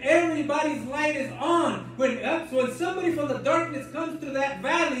if everybody's light is on? When somebody from the darkness comes through that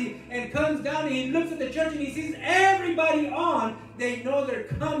valley and comes down and he looks at the church and he sees everybody on, they know they're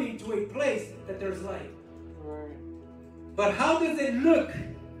coming to a place that there's light. Right. But how does it look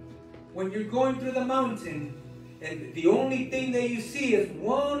when you're going through the mountain and the only thing that you see is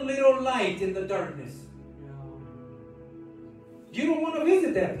one little light in the darkness? You don't want to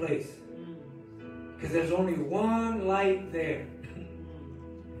visit that place. Because there's only one light there.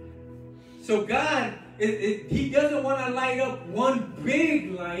 So God, He doesn't want to light up one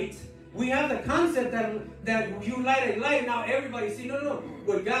big light. We have the concept that you light a light and now everybody see. No.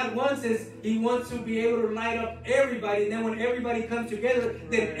 What God wants is He wants to be able to light up everybody. And then when everybody comes together,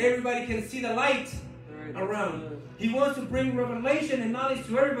 then everybody can see the light around. He wants to bring revelation and knowledge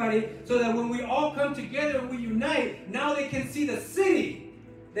to everybody so that when we all come together and we unite, now they can see the city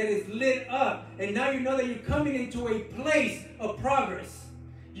that is lit up. And now you know that you're coming into a place of progress.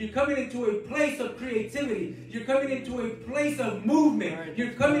 You're coming into a place of creativity. You're coming into a place of movement. Right.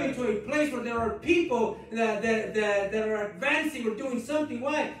 You're coming into a place where there are people that are advancing or doing something.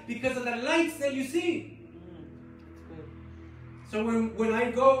 Why? Because of the lights that you see. So when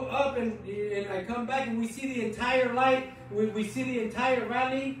I go up and I come back and we see the entire light, we see the entire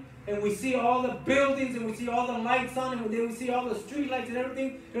valley, and we see all the buildings and we see all the lights on, and then we see all the street lights and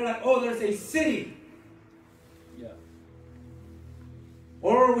everything, they're like, oh, there's a city. Yeah.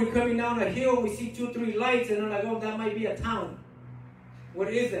 Or we're coming down a hill and we see 2, 3 lights, and they're like, oh, that might be a town.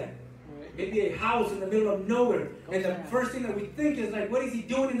 What is that? Right. Maybe a house in the middle of nowhere. And the first thing that we think is like, what is he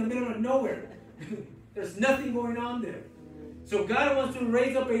doing in the middle of nowhere? There's nothing going on there. So God wants to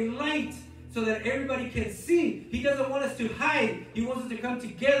raise up a light so that everybody can see. He doesn't want us to hide. He wants us to come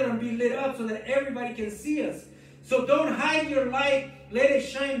together and be lit up so that everybody can see us. So don't hide your light. Let it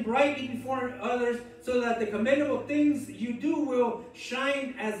shine brightly before others so that the commendable things you do will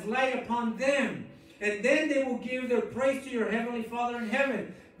shine as light upon them. And then they will give their praise to your heavenly Father in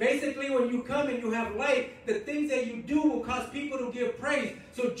heaven. Basically, when you come and you have light, the things that you do will cause people to give praise.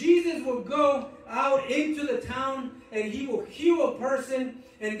 So Jesus will go out into the town and he will heal a person,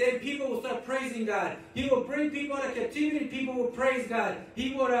 and then people will start praising God. He will bring people out of captivity, people will praise God.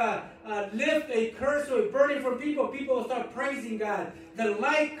 He would lift a curse or a burden from people, people will start praising God. The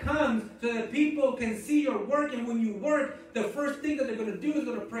light comes so that people can see your work, and when you work, the first thing that they're going to do is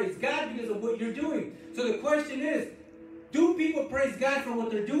going to praise God because of what you're doing. So the question is, do people praise God for what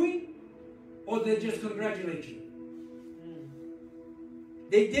they're doing, or they just congratulate you?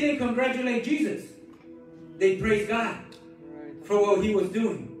 They didn't congratulate Jesus. They praised God for what he was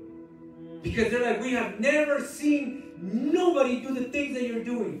doing. Because they're like, we have never seen nobody do the things that you're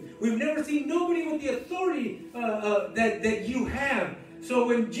doing. We've never seen nobody with the authority that you have. So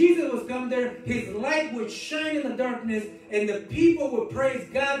when Jesus was come there, his light would shine in the darkness, and the people would praise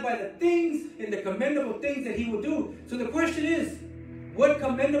God by the things and the commendable things that he would do. So the question is, what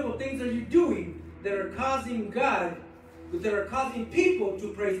commendable things are you doing that are causing people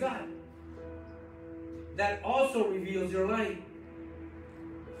to praise God? That also reveals your light.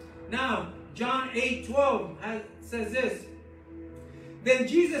 Now, John 8:12 says this. Then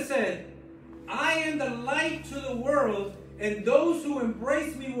Jesus said, I am the light to the world, and those who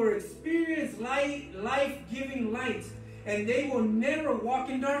embrace me will experience life-giving light, and they will never walk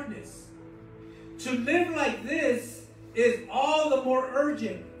in darkness. To live like this is all the more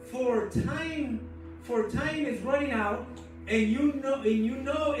urgent, for time is running out, and you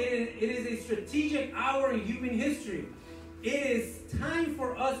know it is a strategic hour in human history. It is time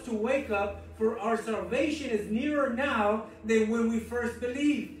for us to wake up, for our salvation is nearer now than when we first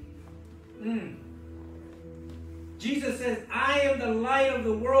believed. Jesus says, I am the light of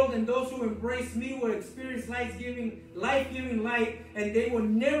the world, and those who embrace me will experience life-giving light, and they will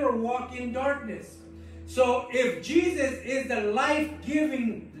never walk in darkness. So if Jesus is the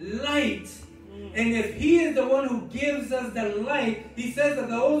life-giving light, and if he is the one who gives us the light, he says that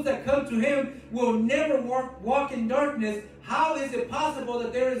those that come to him will never walk in darkness. How is it possible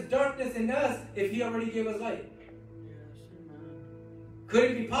that there is darkness in us if he already gave us light? Yes, amen.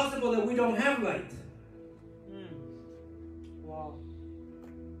 Could it be possible that we don't have light? Wow.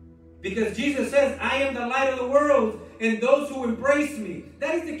 Because Jesus says, I am the light of the world, and those who embrace me.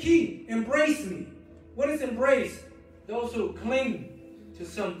 That is the key. Embrace me. What is embrace? Those who cling to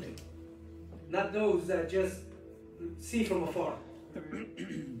something. Not those that just see from afar.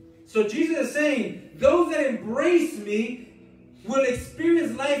 So Jesus is saying, those that embrace me will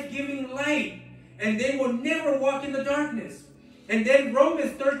experience life-giving light, and they will never walk in the darkness. And then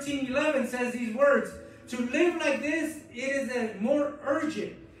Romans 13:11 says these words, to live like this, it is more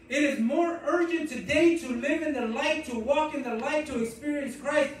urgent. It is more urgent today to live in the light, to walk in the light, to experience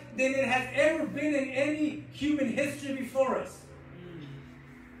Christ than it has ever been in any human history before us.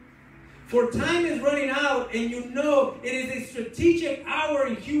 For time is running out, and you know it is a strategic hour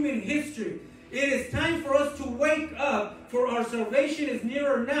in human history. It is time for us to wake up, for our salvation is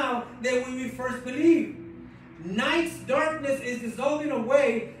nearer now than when we first believed. Night's darkness is dissolving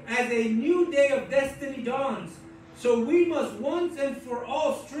away as a new day of destiny dawns. So we must once and for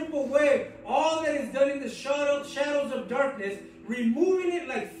all strip away all that is done in the shadows of darkness, removing it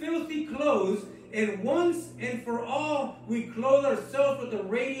like filthy clothes, and once and for all we clothe ourselves with the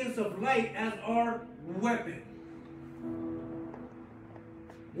radiance of light as our weapon.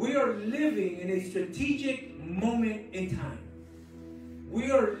 We are living in a strategic moment in time.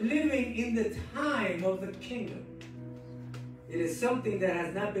 We are living in the time of the kingdom. It is something that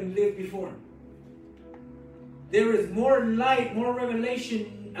has not been lived before. There is more light, more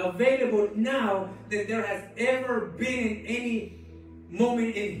revelation available now than there has ever been in any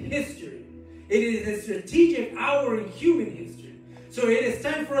moment in history. It is a strategic hour in human history. So it is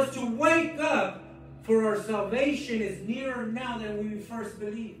time for us to wake up, for our salvation is nearer now than when we first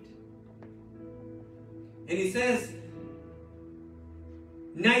believed. And he says,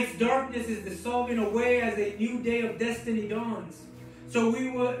 night's darkness is dissolving away as a new day of destiny dawns. So we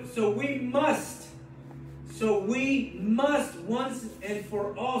must once and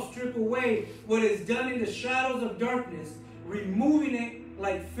for all strip away what is done in the shadows of darkness, removing it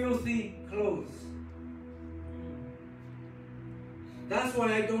like filthy clothes. That's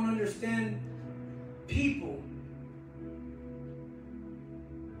why I don't understand people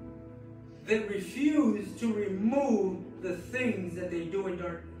that refuse to remove the things that they do in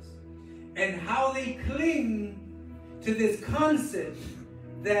darkness, and how they cling to this concept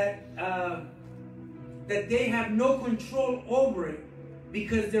that that they have no control over it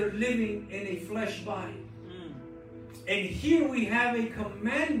because they're living in a flesh body. And here we have a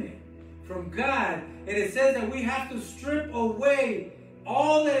commandment from God, and it says that we have to strip away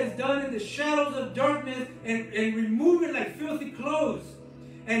all that is done in the shadows of darkness and remove it like filthy clothes.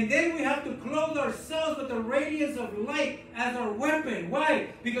 And then we have to clothe ourselves with the radiance of light as our weapon. Why?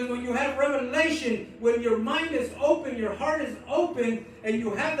 Because when you have revelation, when your mind is open, your heart is open, and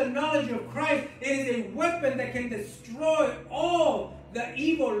you have the knowledge of Christ, it is a weapon that can destroy all the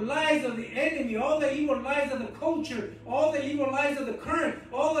evil lies of the enemy, all the evil lies of the culture, all the evil lies of the current,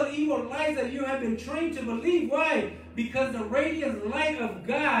 all the evil lies that you have been trained to believe. Why? Because the radiant light of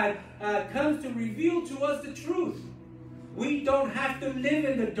God comes to reveal to us the truth. We don't have to live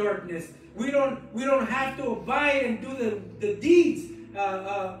in the darkness. We don't have to abide and do the deeds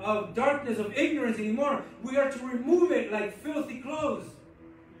of darkness, of ignorance anymore. We are to remove it like filthy clothes.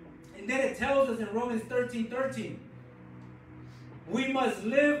 And then it tells us in Romans 13:13, we must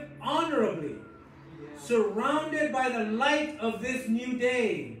live honorably, surrounded by the light of this new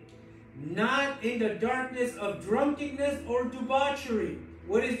day, not in the darkness of drunkenness or debauchery.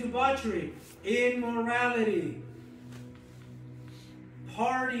 What is debauchery? Immorality,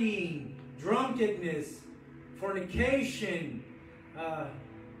 partying, drunkenness, fornication,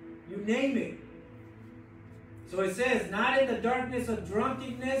 you name it. So it says, not in the darkness of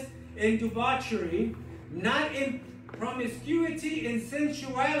drunkenness and debauchery, not in promiscuity and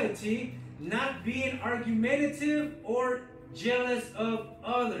sensuality, not being argumentative or jealous of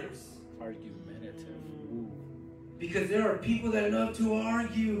others. Argumentative. Ooh. Because there are people that love to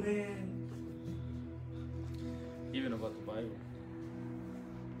argue, man. Even about the Bible.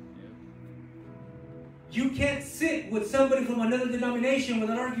 You can't sit with somebody from another denomination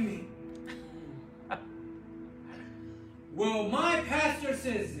without arguing. Well, my pastor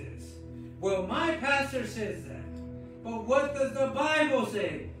says this. Well, my pastor says that. But what does the Bible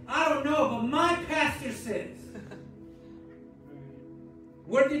say? I don't know, but my pastor says.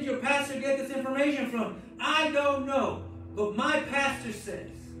 Where did your pastor get this information from? I don't know, but my pastor says.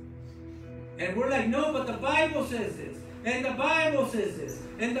 And we're like, no, but the Bible says this. And the Bible says this.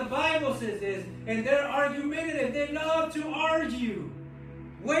 And the Bible says this. And they're argumentative. They love to argue.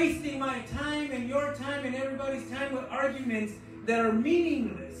 Wasting my time and your time and everybody's time with arguments that are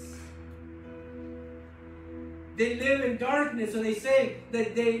meaningless. They live in darkness, so they say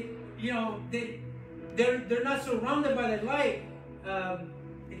that they're not surrounded by the light.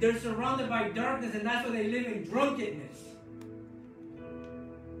 They're surrounded by darkness, and that's why they live in drunkenness.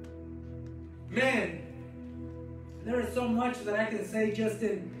 Man, there is so much that I can say just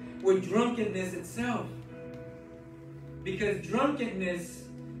with drunkenness itself. Because drunkenness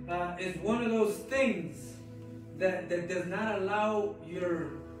is one of those things that does not allow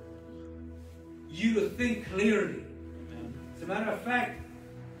you to think clearly. As a matter of fact,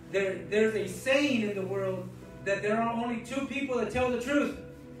 there's a saying in the world that there are only two people that tell the truth.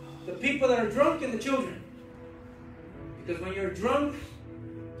 The people that are drunk and the children. Because when you're drunk,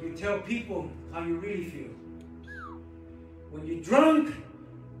 you tell people how you really feel. When you're drunk,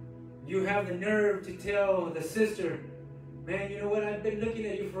 you have the nerve to tell the sister, man, you know what? I've been looking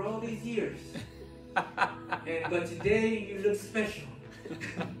at you for all these years. But today, you look special.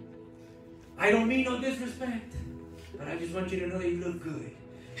 I don't mean no disrespect, but I just want you to know that you look good.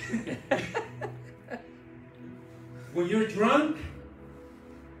 When you're drunk,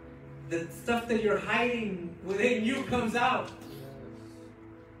 the stuff that you're hiding within you comes out.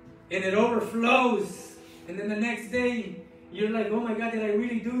 And it overflows. And then the next day, you're like, oh my God, did I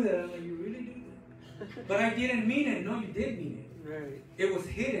really do that? I'm like, you really do that? But I didn't mean it. No, you did mean it. Right. It was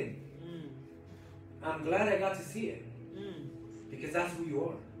hidden. I'm glad I got to see it. Because that's who you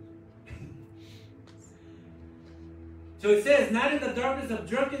are. So it says, not in the darkness of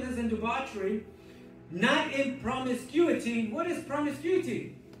drunkenness and debauchery, Not in promiscuity. What is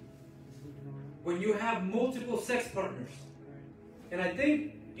promiscuity? When you have multiple sex partners. And I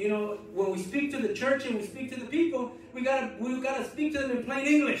think, when we speak to the church and we speak to the people, we gotta speak to them in plain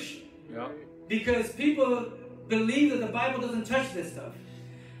English. Yeah. Because people believe that the Bible doesn't touch this stuff.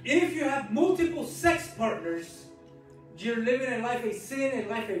 If you have multiple sex partners, you're living a life of sin, a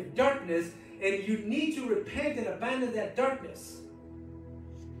life of darkness, and you need to repent and abandon that darkness.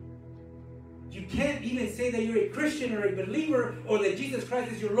 You can't even say that you're a Christian or a believer or that Jesus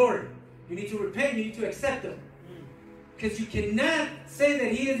Christ is your Lord. You need to repent, you need to accept Him. Because you cannot say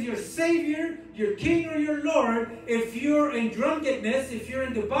that He is your Savior, your King, or your Lord if you're in drunkenness, if you're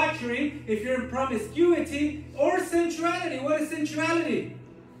in debauchery, if you're in promiscuity, or sensuality. What is sensuality?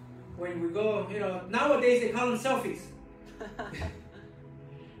 When we go, nowadays they call them selfies.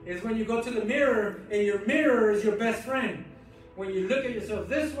 It's when you go to the mirror and your mirror is your best friend. When you look at yourself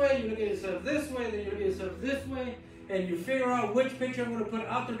this way, you look at yourself this way, then you look at yourself this way, and you figure out which picture I'm going to put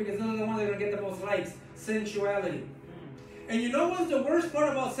out there because those are the ones that are going to get the most likes. Sensuality. And you know what's the worst part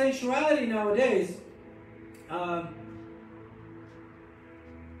about sensuality nowadays? That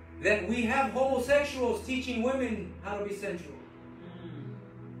we have homosexuals teaching women how to be sensual.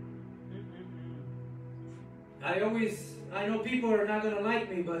 I know people are not going to like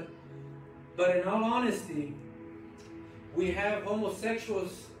me, but in all honesty, we have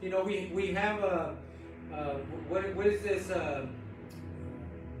homosexuals, we have what is this, man,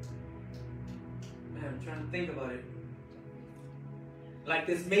 I'm trying to think about it. Like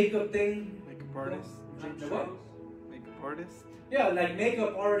this makeup thing. Makeup artist. What? Makeup artist? Yeah, like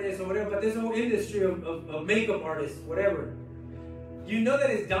makeup artists or whatever, but there's a whole industry of makeup artists, whatever. You know that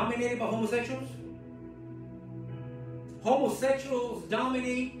it's dominated by homosexuals? Homosexuals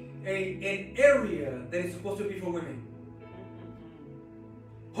dominate an area that is supposed to be for women.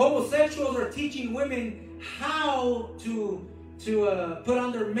 Homosexuals are teaching women how to put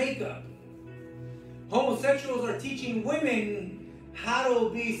on their makeup. Homosexuals are teaching women how to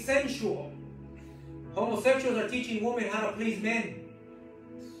be sensual. Homosexuals are teaching women how to please men.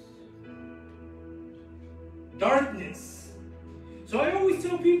 Darkness. So I always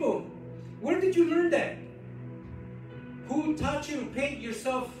tell people, where did you learn that? Who taught you to paint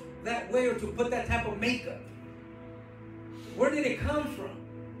yourself that way or to put that type of makeup? Where did it come from?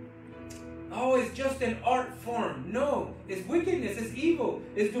 Oh, it's just an art form. No, it's wickedness, it's evil,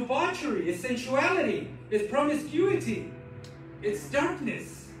 it's debauchery, it's sensuality, it's promiscuity, it's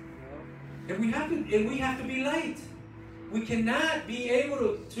darkness. And we have to be light. We cannot be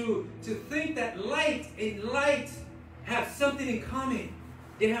able to think that light and light have something in common.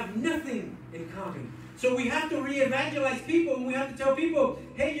 They have nothing in common. So we have to re-evangelize people, and we have to tell people,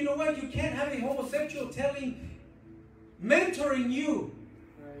 hey, you know what? You can't have a homosexual mentoring you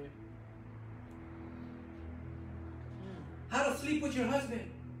how to sleep with your husband,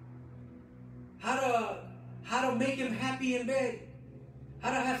 how to make him happy in bed,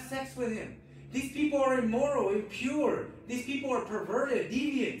 how to have sex with him. These people are immoral, impure. These people are perverted,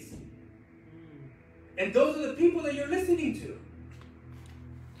 deviants. And those are the people that you're listening to.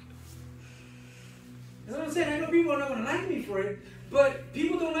 That's what I'm saying. I know people are not going to like me for it, but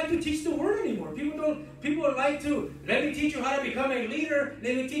people don't like to teach the word anymore. People like to, let me teach you how to become a leader.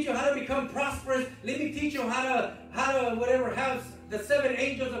 Let me teach you how to become prosperous. Let me teach you how to whatever, have the 7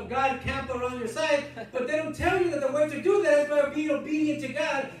 angels of God camp around your side. But they don't tell you that the way to do that is by being obedient to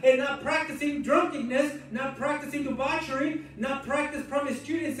God and not practicing drunkenness, not practicing debauchery, not practice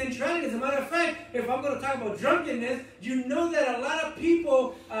promiscuity and sensuality. As a matter of fact, if I'm going to talk about drunkenness, you know that a lot of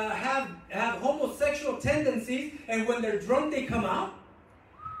people have homosexual tendencies, and when they're drunk, they come out.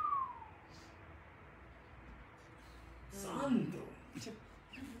 Santo.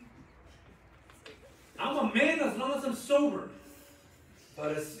 I'm a man as long as I'm sober.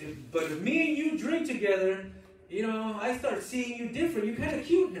 But if me and you drink together, I start seeing you different. You're kind of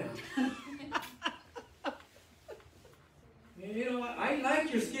cute now. I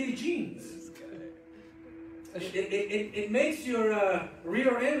like your skinny jeans. It makes your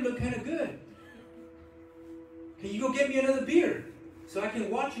rear end look kind of good. Can you go get me another beer so I can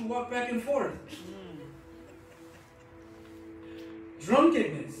watch you walk back and forth?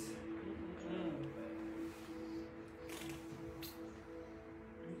 Drunkenness.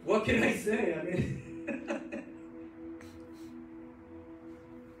 What can I say? I mean,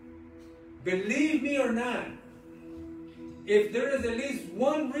 believe me or not, if there is at least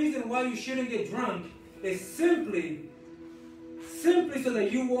one reason why you shouldn't get drunk, it's simply so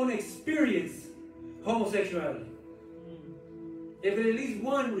that you won't experience homosexuality. If there's at least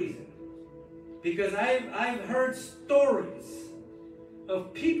one reason. Because I've heard stories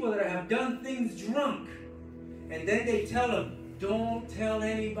of people that have done things drunk. And then they tell them, don't tell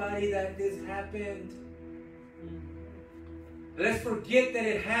anybody that this happened. Let's forget that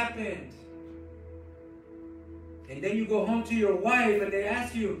it happened. And then you go home to your wife and they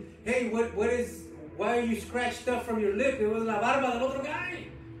ask you, hey, why are you scratched stuff from your lip? It was la barba del otro guy.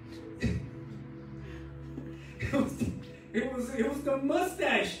 it was the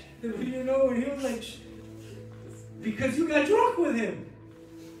mustache. You know, and he was like, because you got drunk with him.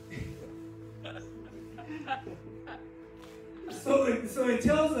 So it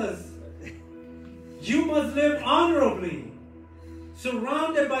tells us, you must live honorably,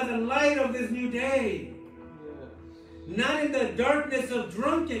 surrounded by the light of this new day, not in the darkness of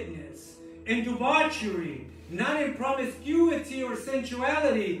drunkenness and debauchery, not in promiscuity or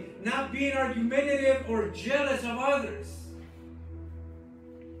sensuality, not being argumentative or jealous of others.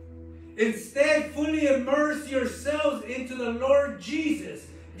 Instead, fully immerse yourselves into the Lord Jesus,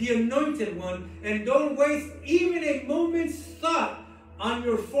 the Anointed One, and don't waste even a moment's thought on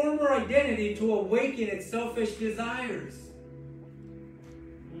your former identity to awaken its selfish desires.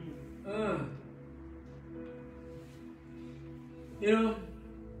 You know,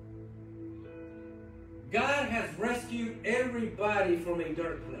 God has rescued everybody from a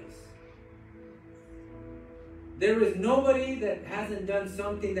dark place. There is nobody that hasn't done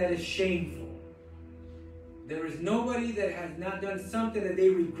something that is shameful. There is nobody that has not done something that they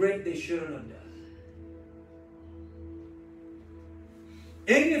regret they shouldn't have done.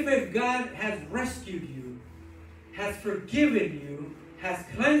 And if God has rescued you, has forgiven you, has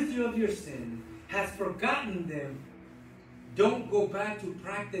cleansed you of your sin, has forgotten them, don't go back to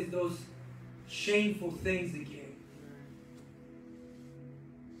practice those shameful things again.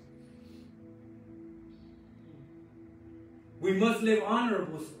 We must live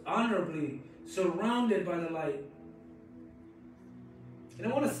honorably, surrounded by the light. And I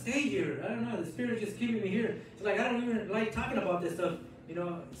want to stay here. I don't know. The Spirit just keeping me here. It's like I don't even like talking about this stuff. You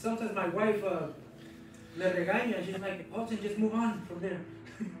know, sometimes my wife me regaña. She's like, Halton, just move on from there.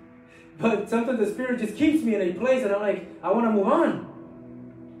 But sometimes the Spirit just keeps me in a place and I'm like, I want to move on.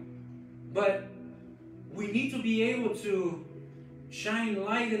 But we need to be able to shine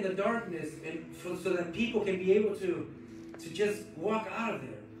light in the darkness and so that people can be able to just walk out of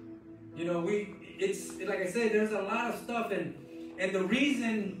there. You know, it's like I said, there's a lot of stuff, and the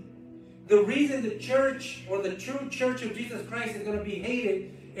reason the church or the true church of Jesus Christ is going to be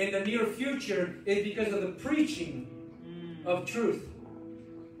hated in the near future is because of the preaching of truth.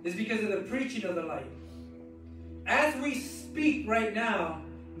 It's because of the preaching of the light. As we speak right now,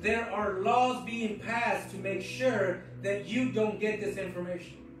 there are laws being passed to make sure that you don't get this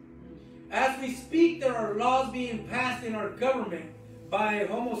information. As we speak, there are laws being passed in our government by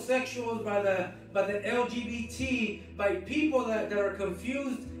homosexuals, by the LGBT, by people that are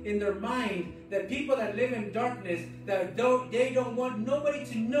confused in their mind, that people that live in darkness, that they don't want nobody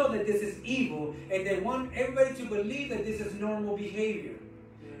to know that this is evil, and they want everybody to believe that this is normal behavior.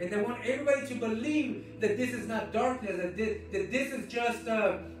 And they want everybody to believe that this is not darkness, that this is just,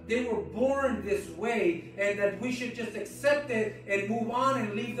 they were born this way, and that we should just accept it and move on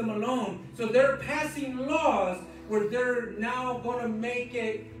and leave them alone. So they're passing laws where they're now going to make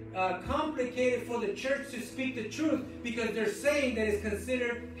it complicated for the church to speak the truth because they're saying that it's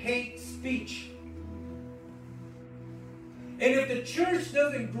considered hate speech. And if the church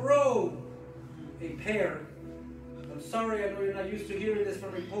doesn't grow a pair, I'm sorry, I know you're not used to hearing this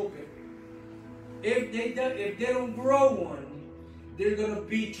from a pulpit. If they don't grow one, they're going to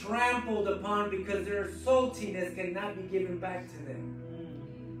be trampled upon because their saltiness cannot be given back to them.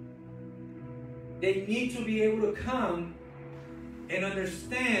 They need to be able to come and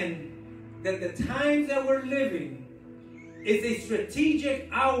understand that the times that we're living is a strategic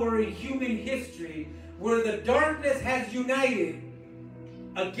hour in human history where the darkness has united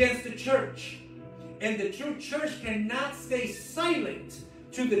against the church. And the true church cannot stay silent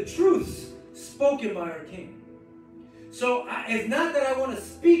to the truths spoken by our King. So it's not that I want to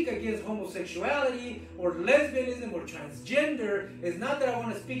speak against homosexuality or lesbianism or transgender. It's not that I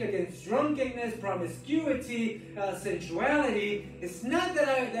want to speak against drunkenness, promiscuity, sensuality. It's not that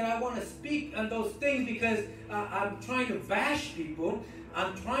I want to speak on those things because I'm trying to bash people.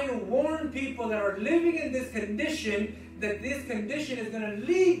 I'm trying to warn people that are living in this condition that this condition is going to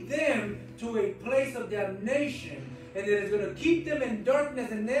lead them to a place of damnation, and that it's going to keep them in darkness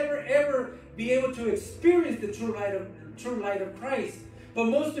and never ever be able to experience the true light of Christ. But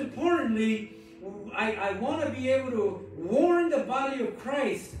most importantly, I want to be able to warn the body of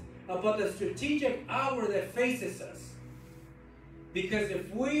Christ about the strategic hour that faces us. Because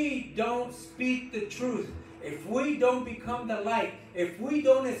if we don't speak the truth, If we don't become the light, if we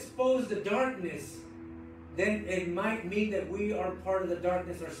don't expose the darkness, then it might mean that we are part of the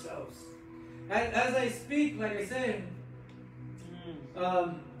darkness ourselves. As I speak, like I said,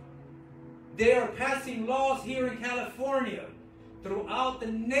 they are passing laws here in California, throughout the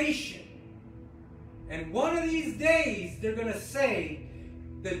nation. And one of these days, they're going to say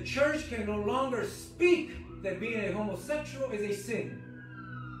the church can no longer speak that being a homosexual is a sin.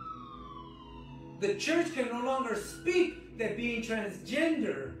 The church can no longer speak that being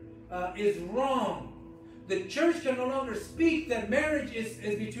transgender is wrong. The church can no longer speak that marriage is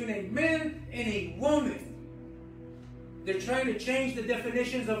between a man and a woman. They're trying to change the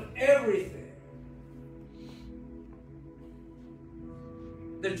definitions of everything.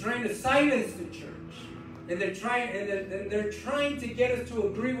 They're trying to silence the church. And they're trying to get us to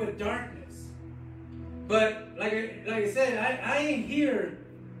agree with darkness. But like I said, I ain't here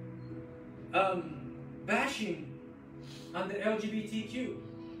bashing on the LGBTQ.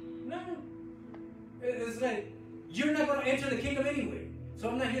 No. It's like, you're not going to enter the kingdom anyway. So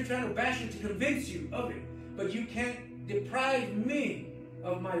I'm not here trying to bash you to convince you of it. But you can't deprive me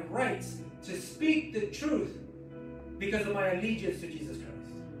of my rights to speak the truth because of my allegiance to Jesus Christ.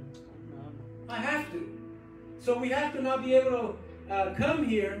 I have to. So we have to now be able to come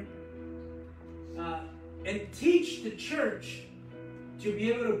here and teach the church to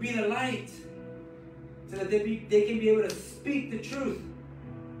be able to be the light, so that they can be able to speak the truth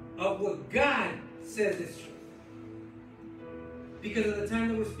of what God says is true. Because of the time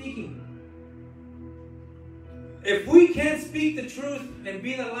that we're speaking. If we can't speak the truth and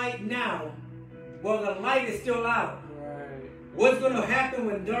be the light now, well, the light is still out. Right. What's going to happen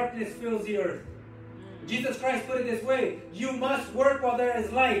when darkness fills the earth? Jesus Christ put it this way: you must work while there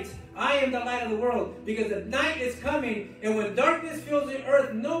is light. I am the light of the world. Because the night is coming, and when darkness fills the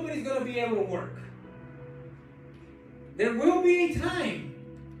earth, nobody's going to be able to work. There will be a time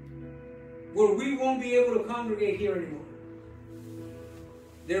where we won't be able to congregate here anymore.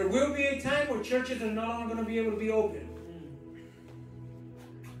 There will be a time where churches are no longer going to be able to be open.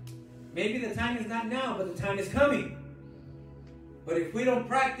 Maybe the time is not now, but the time is coming. But if we don't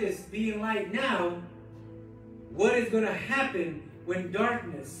practice being light now, what is going to happen when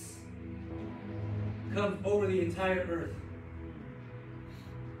darkness comes over the entire earth?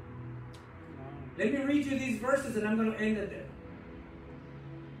 Let me read you these verses and I'm going to end it there.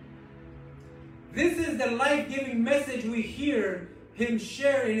 This is the life-giving message we hear him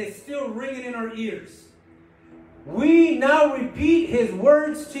share, and it's still ringing in our ears. We now repeat his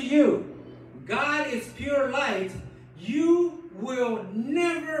words to you. God is pure light. You will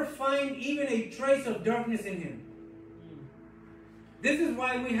never find even a trace of darkness in him. This is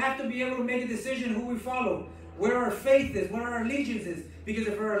why we have to be able to make a decision who we follow, where our faith is, where our allegiance is. Because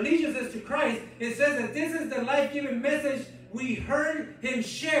if our allegiance is to Christ, it says that this is the life-giving message we heard him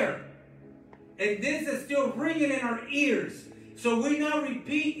share. And this is still ringing in our ears. So we now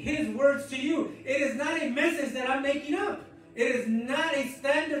repeat his words to you. It is not a message that I'm making up. It is not a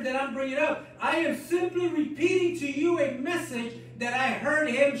standard that I'm bringing up. I am simply repeating to you a message that I heard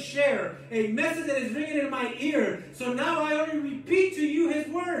him share. A message that is ringing in my ear. So now I only repeat to you his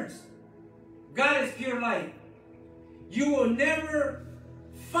words. God is pure light. You will never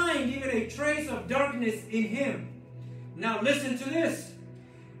find even a trace of darkness in him. Now listen to this.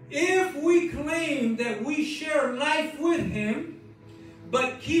 If we claim that we share life with him,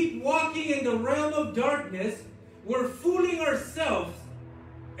 but keep walking in the realm of darkness, we're fooling ourselves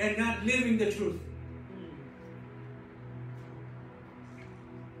and not living the truth.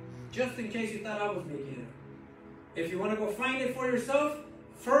 Just in case you thought I was making it up. If you want to go find it for yourself,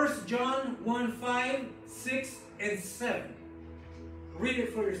 1 John 1, 5, 6, and 7. Read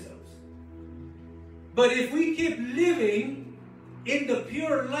it for yourselves. But if we keep living in the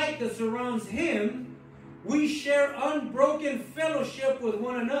pure light that surrounds him, we share unbroken fellowship with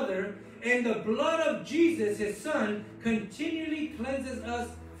one another, and the blood of Jesus, his son, continually cleanses us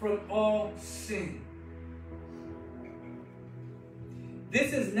from all sin.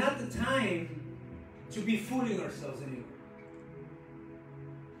 This is not the time to be fooling ourselves anymore.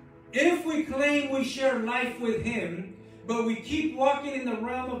 If we claim we share life with him, but we keep walking in the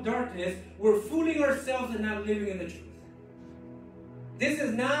realm of darkness, we're fooling ourselves and not living in the truth. This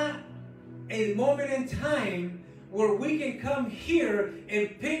is not a moment in time where we can come here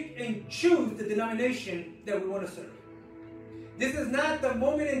and pick and choose the denomination that we want to serve. This is not the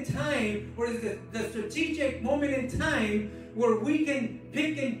moment in time, or is the strategic moment in time where we can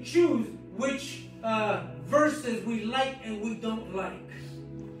pick and choose which verses we like and we don't like.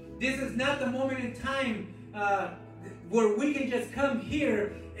 This is not the moment in time where we can just come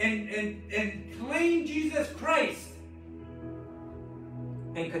here and claim Jesus Christ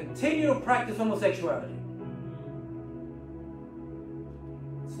and continue to practice homosexuality.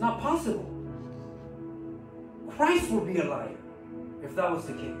 It's not possible. Christ would be a liar if that was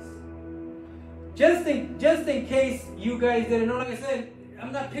the case. Just in case you guys didn't know, like I said,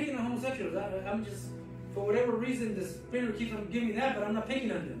 I'm not picking on homosexuals. I'm just, for whatever reason, the Spirit keeps on giving me that, but I'm not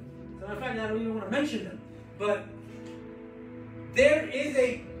picking on them. So in fact, I don't even want to mention them. But there is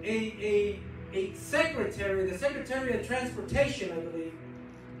a secretary, the Secretary of Transportation, I believe.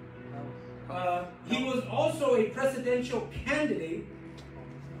 He was also a presidential candidate.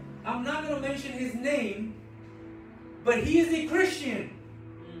 I'm not going to mention his name, but he is a Christian,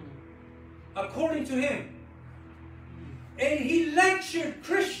 according to him. And he lectured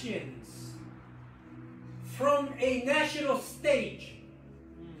Christians from a national stage.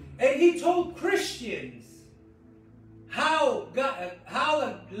 And he told Christians how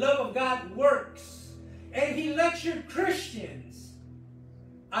the love of God works. And he lectured Christians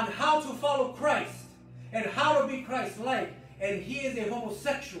on how to follow Christ and how to be Christ-like. And he is a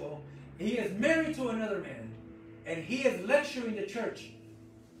homosexual. He is married to another man. And he is lecturing the church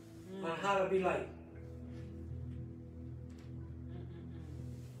on how to be like.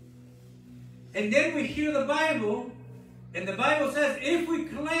 And then we hear the Bible, and the Bible says, if we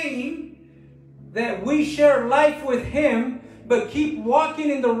claim that we share life with him, but keep walking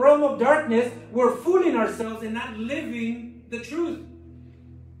in the realm of darkness, we're fooling ourselves and not living the truth.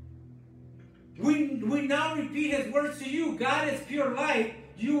 We now repeat his words to you. God is pure light.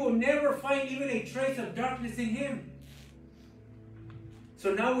 You will never find even a trace of darkness in him.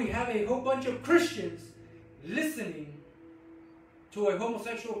 So now we have a whole bunch of Christians listening to a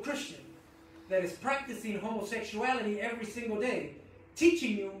homosexual Christian that is practicing homosexuality every single day,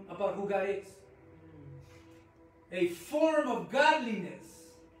 teaching you about who God is. A form of godliness,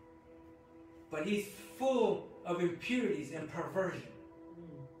 but he's full of impurities and perversion.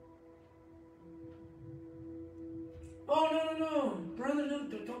 Oh, no. Brother,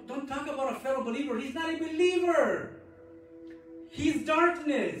 don't talk about a fellow believer. He's not a believer. He's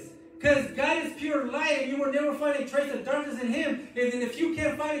darkness. Because God is pure light and you will never find a trace of darkness in him. And if you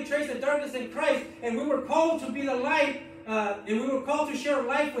can't find a trace of darkness in Christ, and we were called to be the light, and we were called to share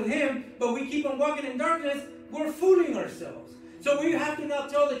life with him, but we keep on walking in darkness, we're fooling ourselves. So we have to now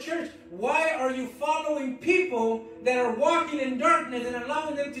tell the church, why are you following people that are walking in darkness and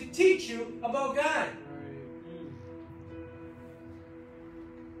allowing them to teach you about God?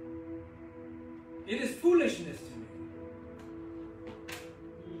 It is foolishness to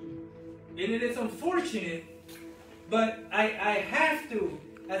me. And it is unfortunate, but I have to,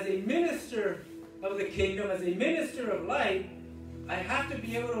 as a minister of the kingdom, as a minister of light, I have to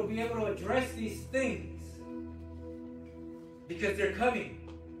be able to address these things. Because they're coming.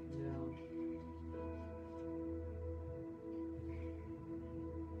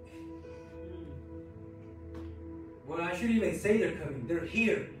 Well, I shouldn't even say they're coming. They're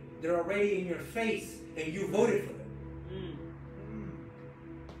here. They're already in your face, and you voted for them.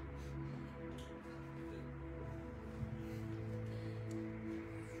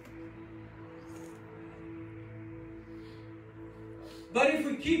 But if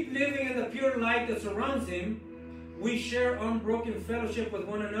we keep living in the pure light that surrounds him, we share unbroken fellowship with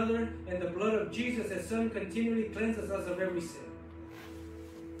one another, and the blood of Jesus, his Son, continually cleanses us of every sin.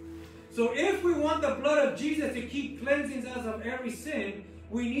 So if we want the blood of Jesus to keep cleansing us of every sin,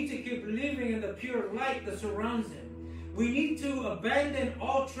 we need to keep living in the pure light that surrounds him. We need to abandon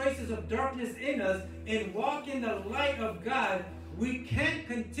all traces of darkness in us and walk in the light of God. We can't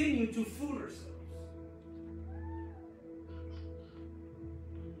continue to fool ourselves.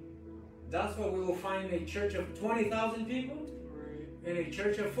 That's why we will find a church of 20,000 people and a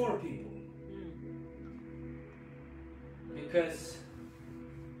church of 4 people. Because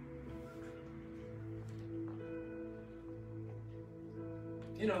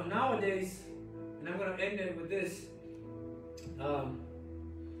nowadays, and I'm going to end it with this,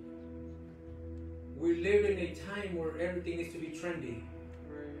 we live in a time where everything needs to be trendy.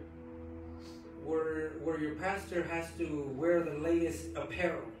 Where your pastor has to wear the latest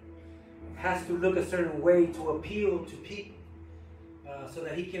apparel, has to look a certain way to appeal to people, so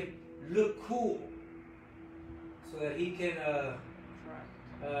that he can look cool, so that he can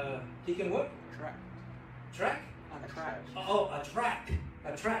he can what? Track?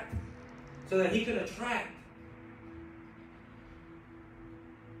 Attract. So that he can attract.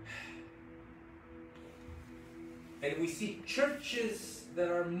 And we see churches that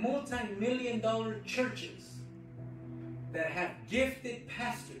are multi-million-dollar churches that have gifted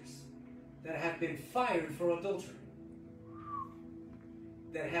pastors that have been fired for adultery.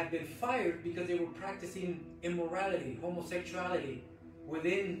 that have been fired because they were practicing immorality, homosexuality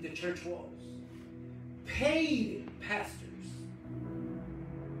within the church walls. Paid pastors.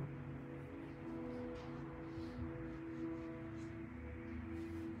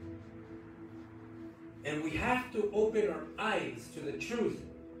 And we have to open our eyes to the truth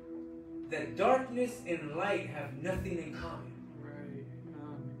that darkness and light have nothing in common.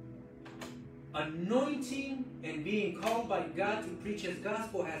 Anointing and being called by God to preach His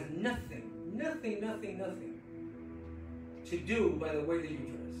gospel has nothing to do by the way that you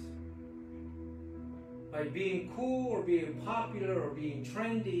dress. By being cool or being popular or being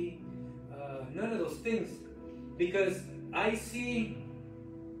trendy. None of those things. Because I see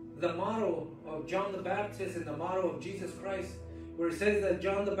the motto of John the Baptist and the motto of Jesus Christ, where it says that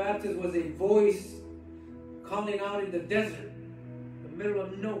John the Baptist was a voice calling out in the desert, the middle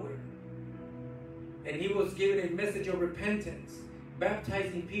of nowhere. And he was giving a message of repentance,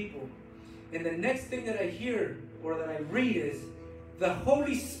 baptizing people. And the next thing that I hear or that I read is the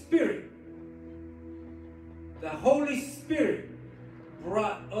Holy Spirit. The Holy Spirit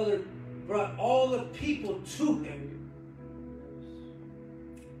brought all the people to him.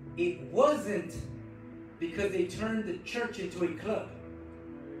 It wasn't because they turned the church into a club.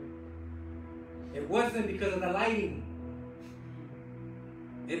 It wasn't because of the lighting.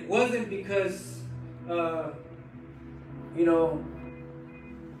 It wasn't because of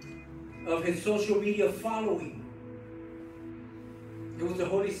his social media following. It was the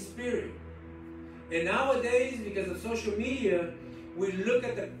Holy Spirit. And nowadays, because of social media, we look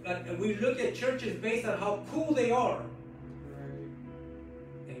at churches based on how cool they are,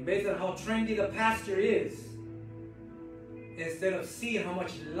 and based on how trendy the pastor is, instead of seeing how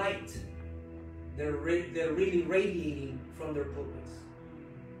much light they're really radiating from their pulpits.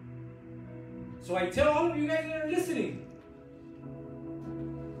 So I tell all of you guys that are listening,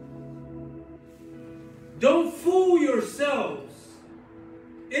 don't fool yourselves.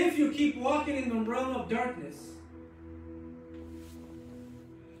 If you keep walking in the realm of darkness,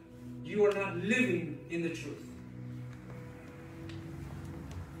 you are not living in the truth.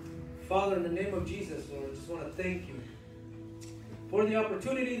 Father, in the name of Jesus, Lord, I just want to thank you for the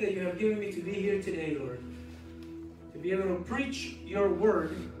opportunity that you have given me to be here today, Lord. To be able to preach your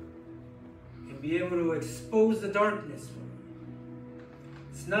word and be able to expose the darkness, Lord.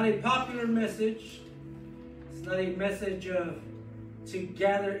 It's not a popular message. It's not a message to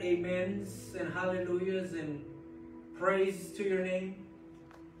gather amens and hallelujahs and praise to your name.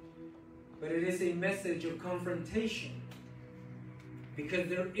 But it is a message of confrontation. Because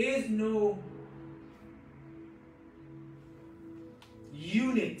there is no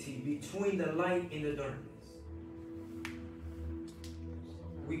unity between the light and the darkness.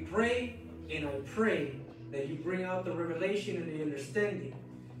 We pray, and I pray that you bring out the revelation and the understanding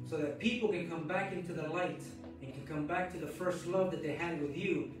so that people can come back into the light and can come back to the first love that they had with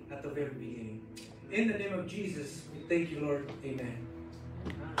you at the very beginning. In the name of Jesus, we thank you, Lord. Amen.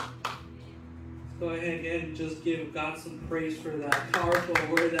 Go ahead and just give God some praise for that powerful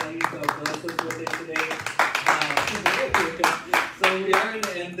word that He's blessed us with it today. So we are going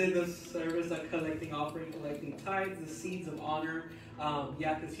to end this service on collecting offering, collecting tithes, the seeds of honor.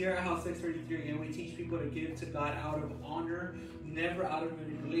 Because here at House 633, again, we teach people to give to God out of honor, never out of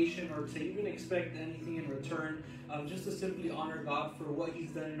manipulation or to even expect anything in return. Just to simply honor God for what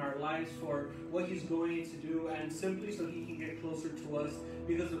He's done in our lives, for what He's going to do, and simply so He can get closer to us.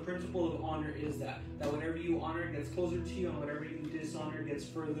 Because the principle of honor is that whenever you honor, it gets closer to you, and whenever you dishonor, it gets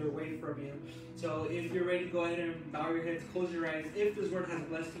further away from you. So if you're ready, go ahead and bow your heads, close your eyes. If this word has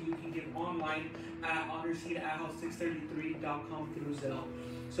blessed you, you can give online at honorseed@house633.com through Zelle.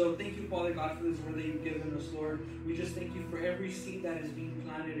 So thank you, Father God, for this word that you've given us, Lord. We just thank you for every seed that is being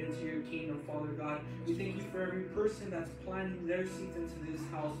planted into your kingdom, Father God. We thank you for every person that's planting their seeds into this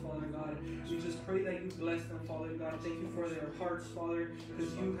house, Father God. We just pray that you bless them, Father God. Thank you for their hearts, Father,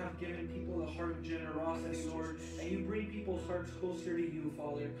 because you have given people a heart of generosity, Lord, and you bring people's hearts closer to you,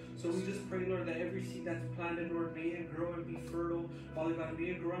 Father. So we just pray, Lord, that every seed that's planted, Lord, may it grow and be fertile, Father God. May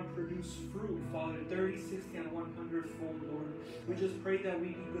it grow and produce fruit, Father, 30, 60, and 100-fold, Lord. We just pray that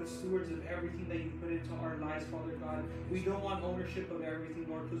we be good stewards of everything that you put into our lives, Father God. We don't want ownership of everything,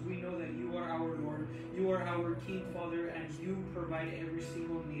 Lord, because we know that you are our Lord. You are our King, Father, and you provide every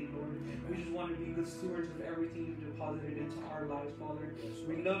single need, Lord. We just want to be good stewards of everything you've deposited into our lives, Father.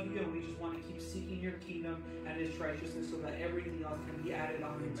 We love you, and we just want to keep seeking your kingdom and its righteousness so that everything else can be added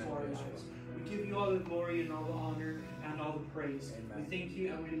on into our lives. We give you all the glory and all the honor and all the praise. We thank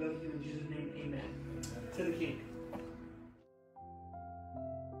you and we love you in Jesus' name. Amen. To the King.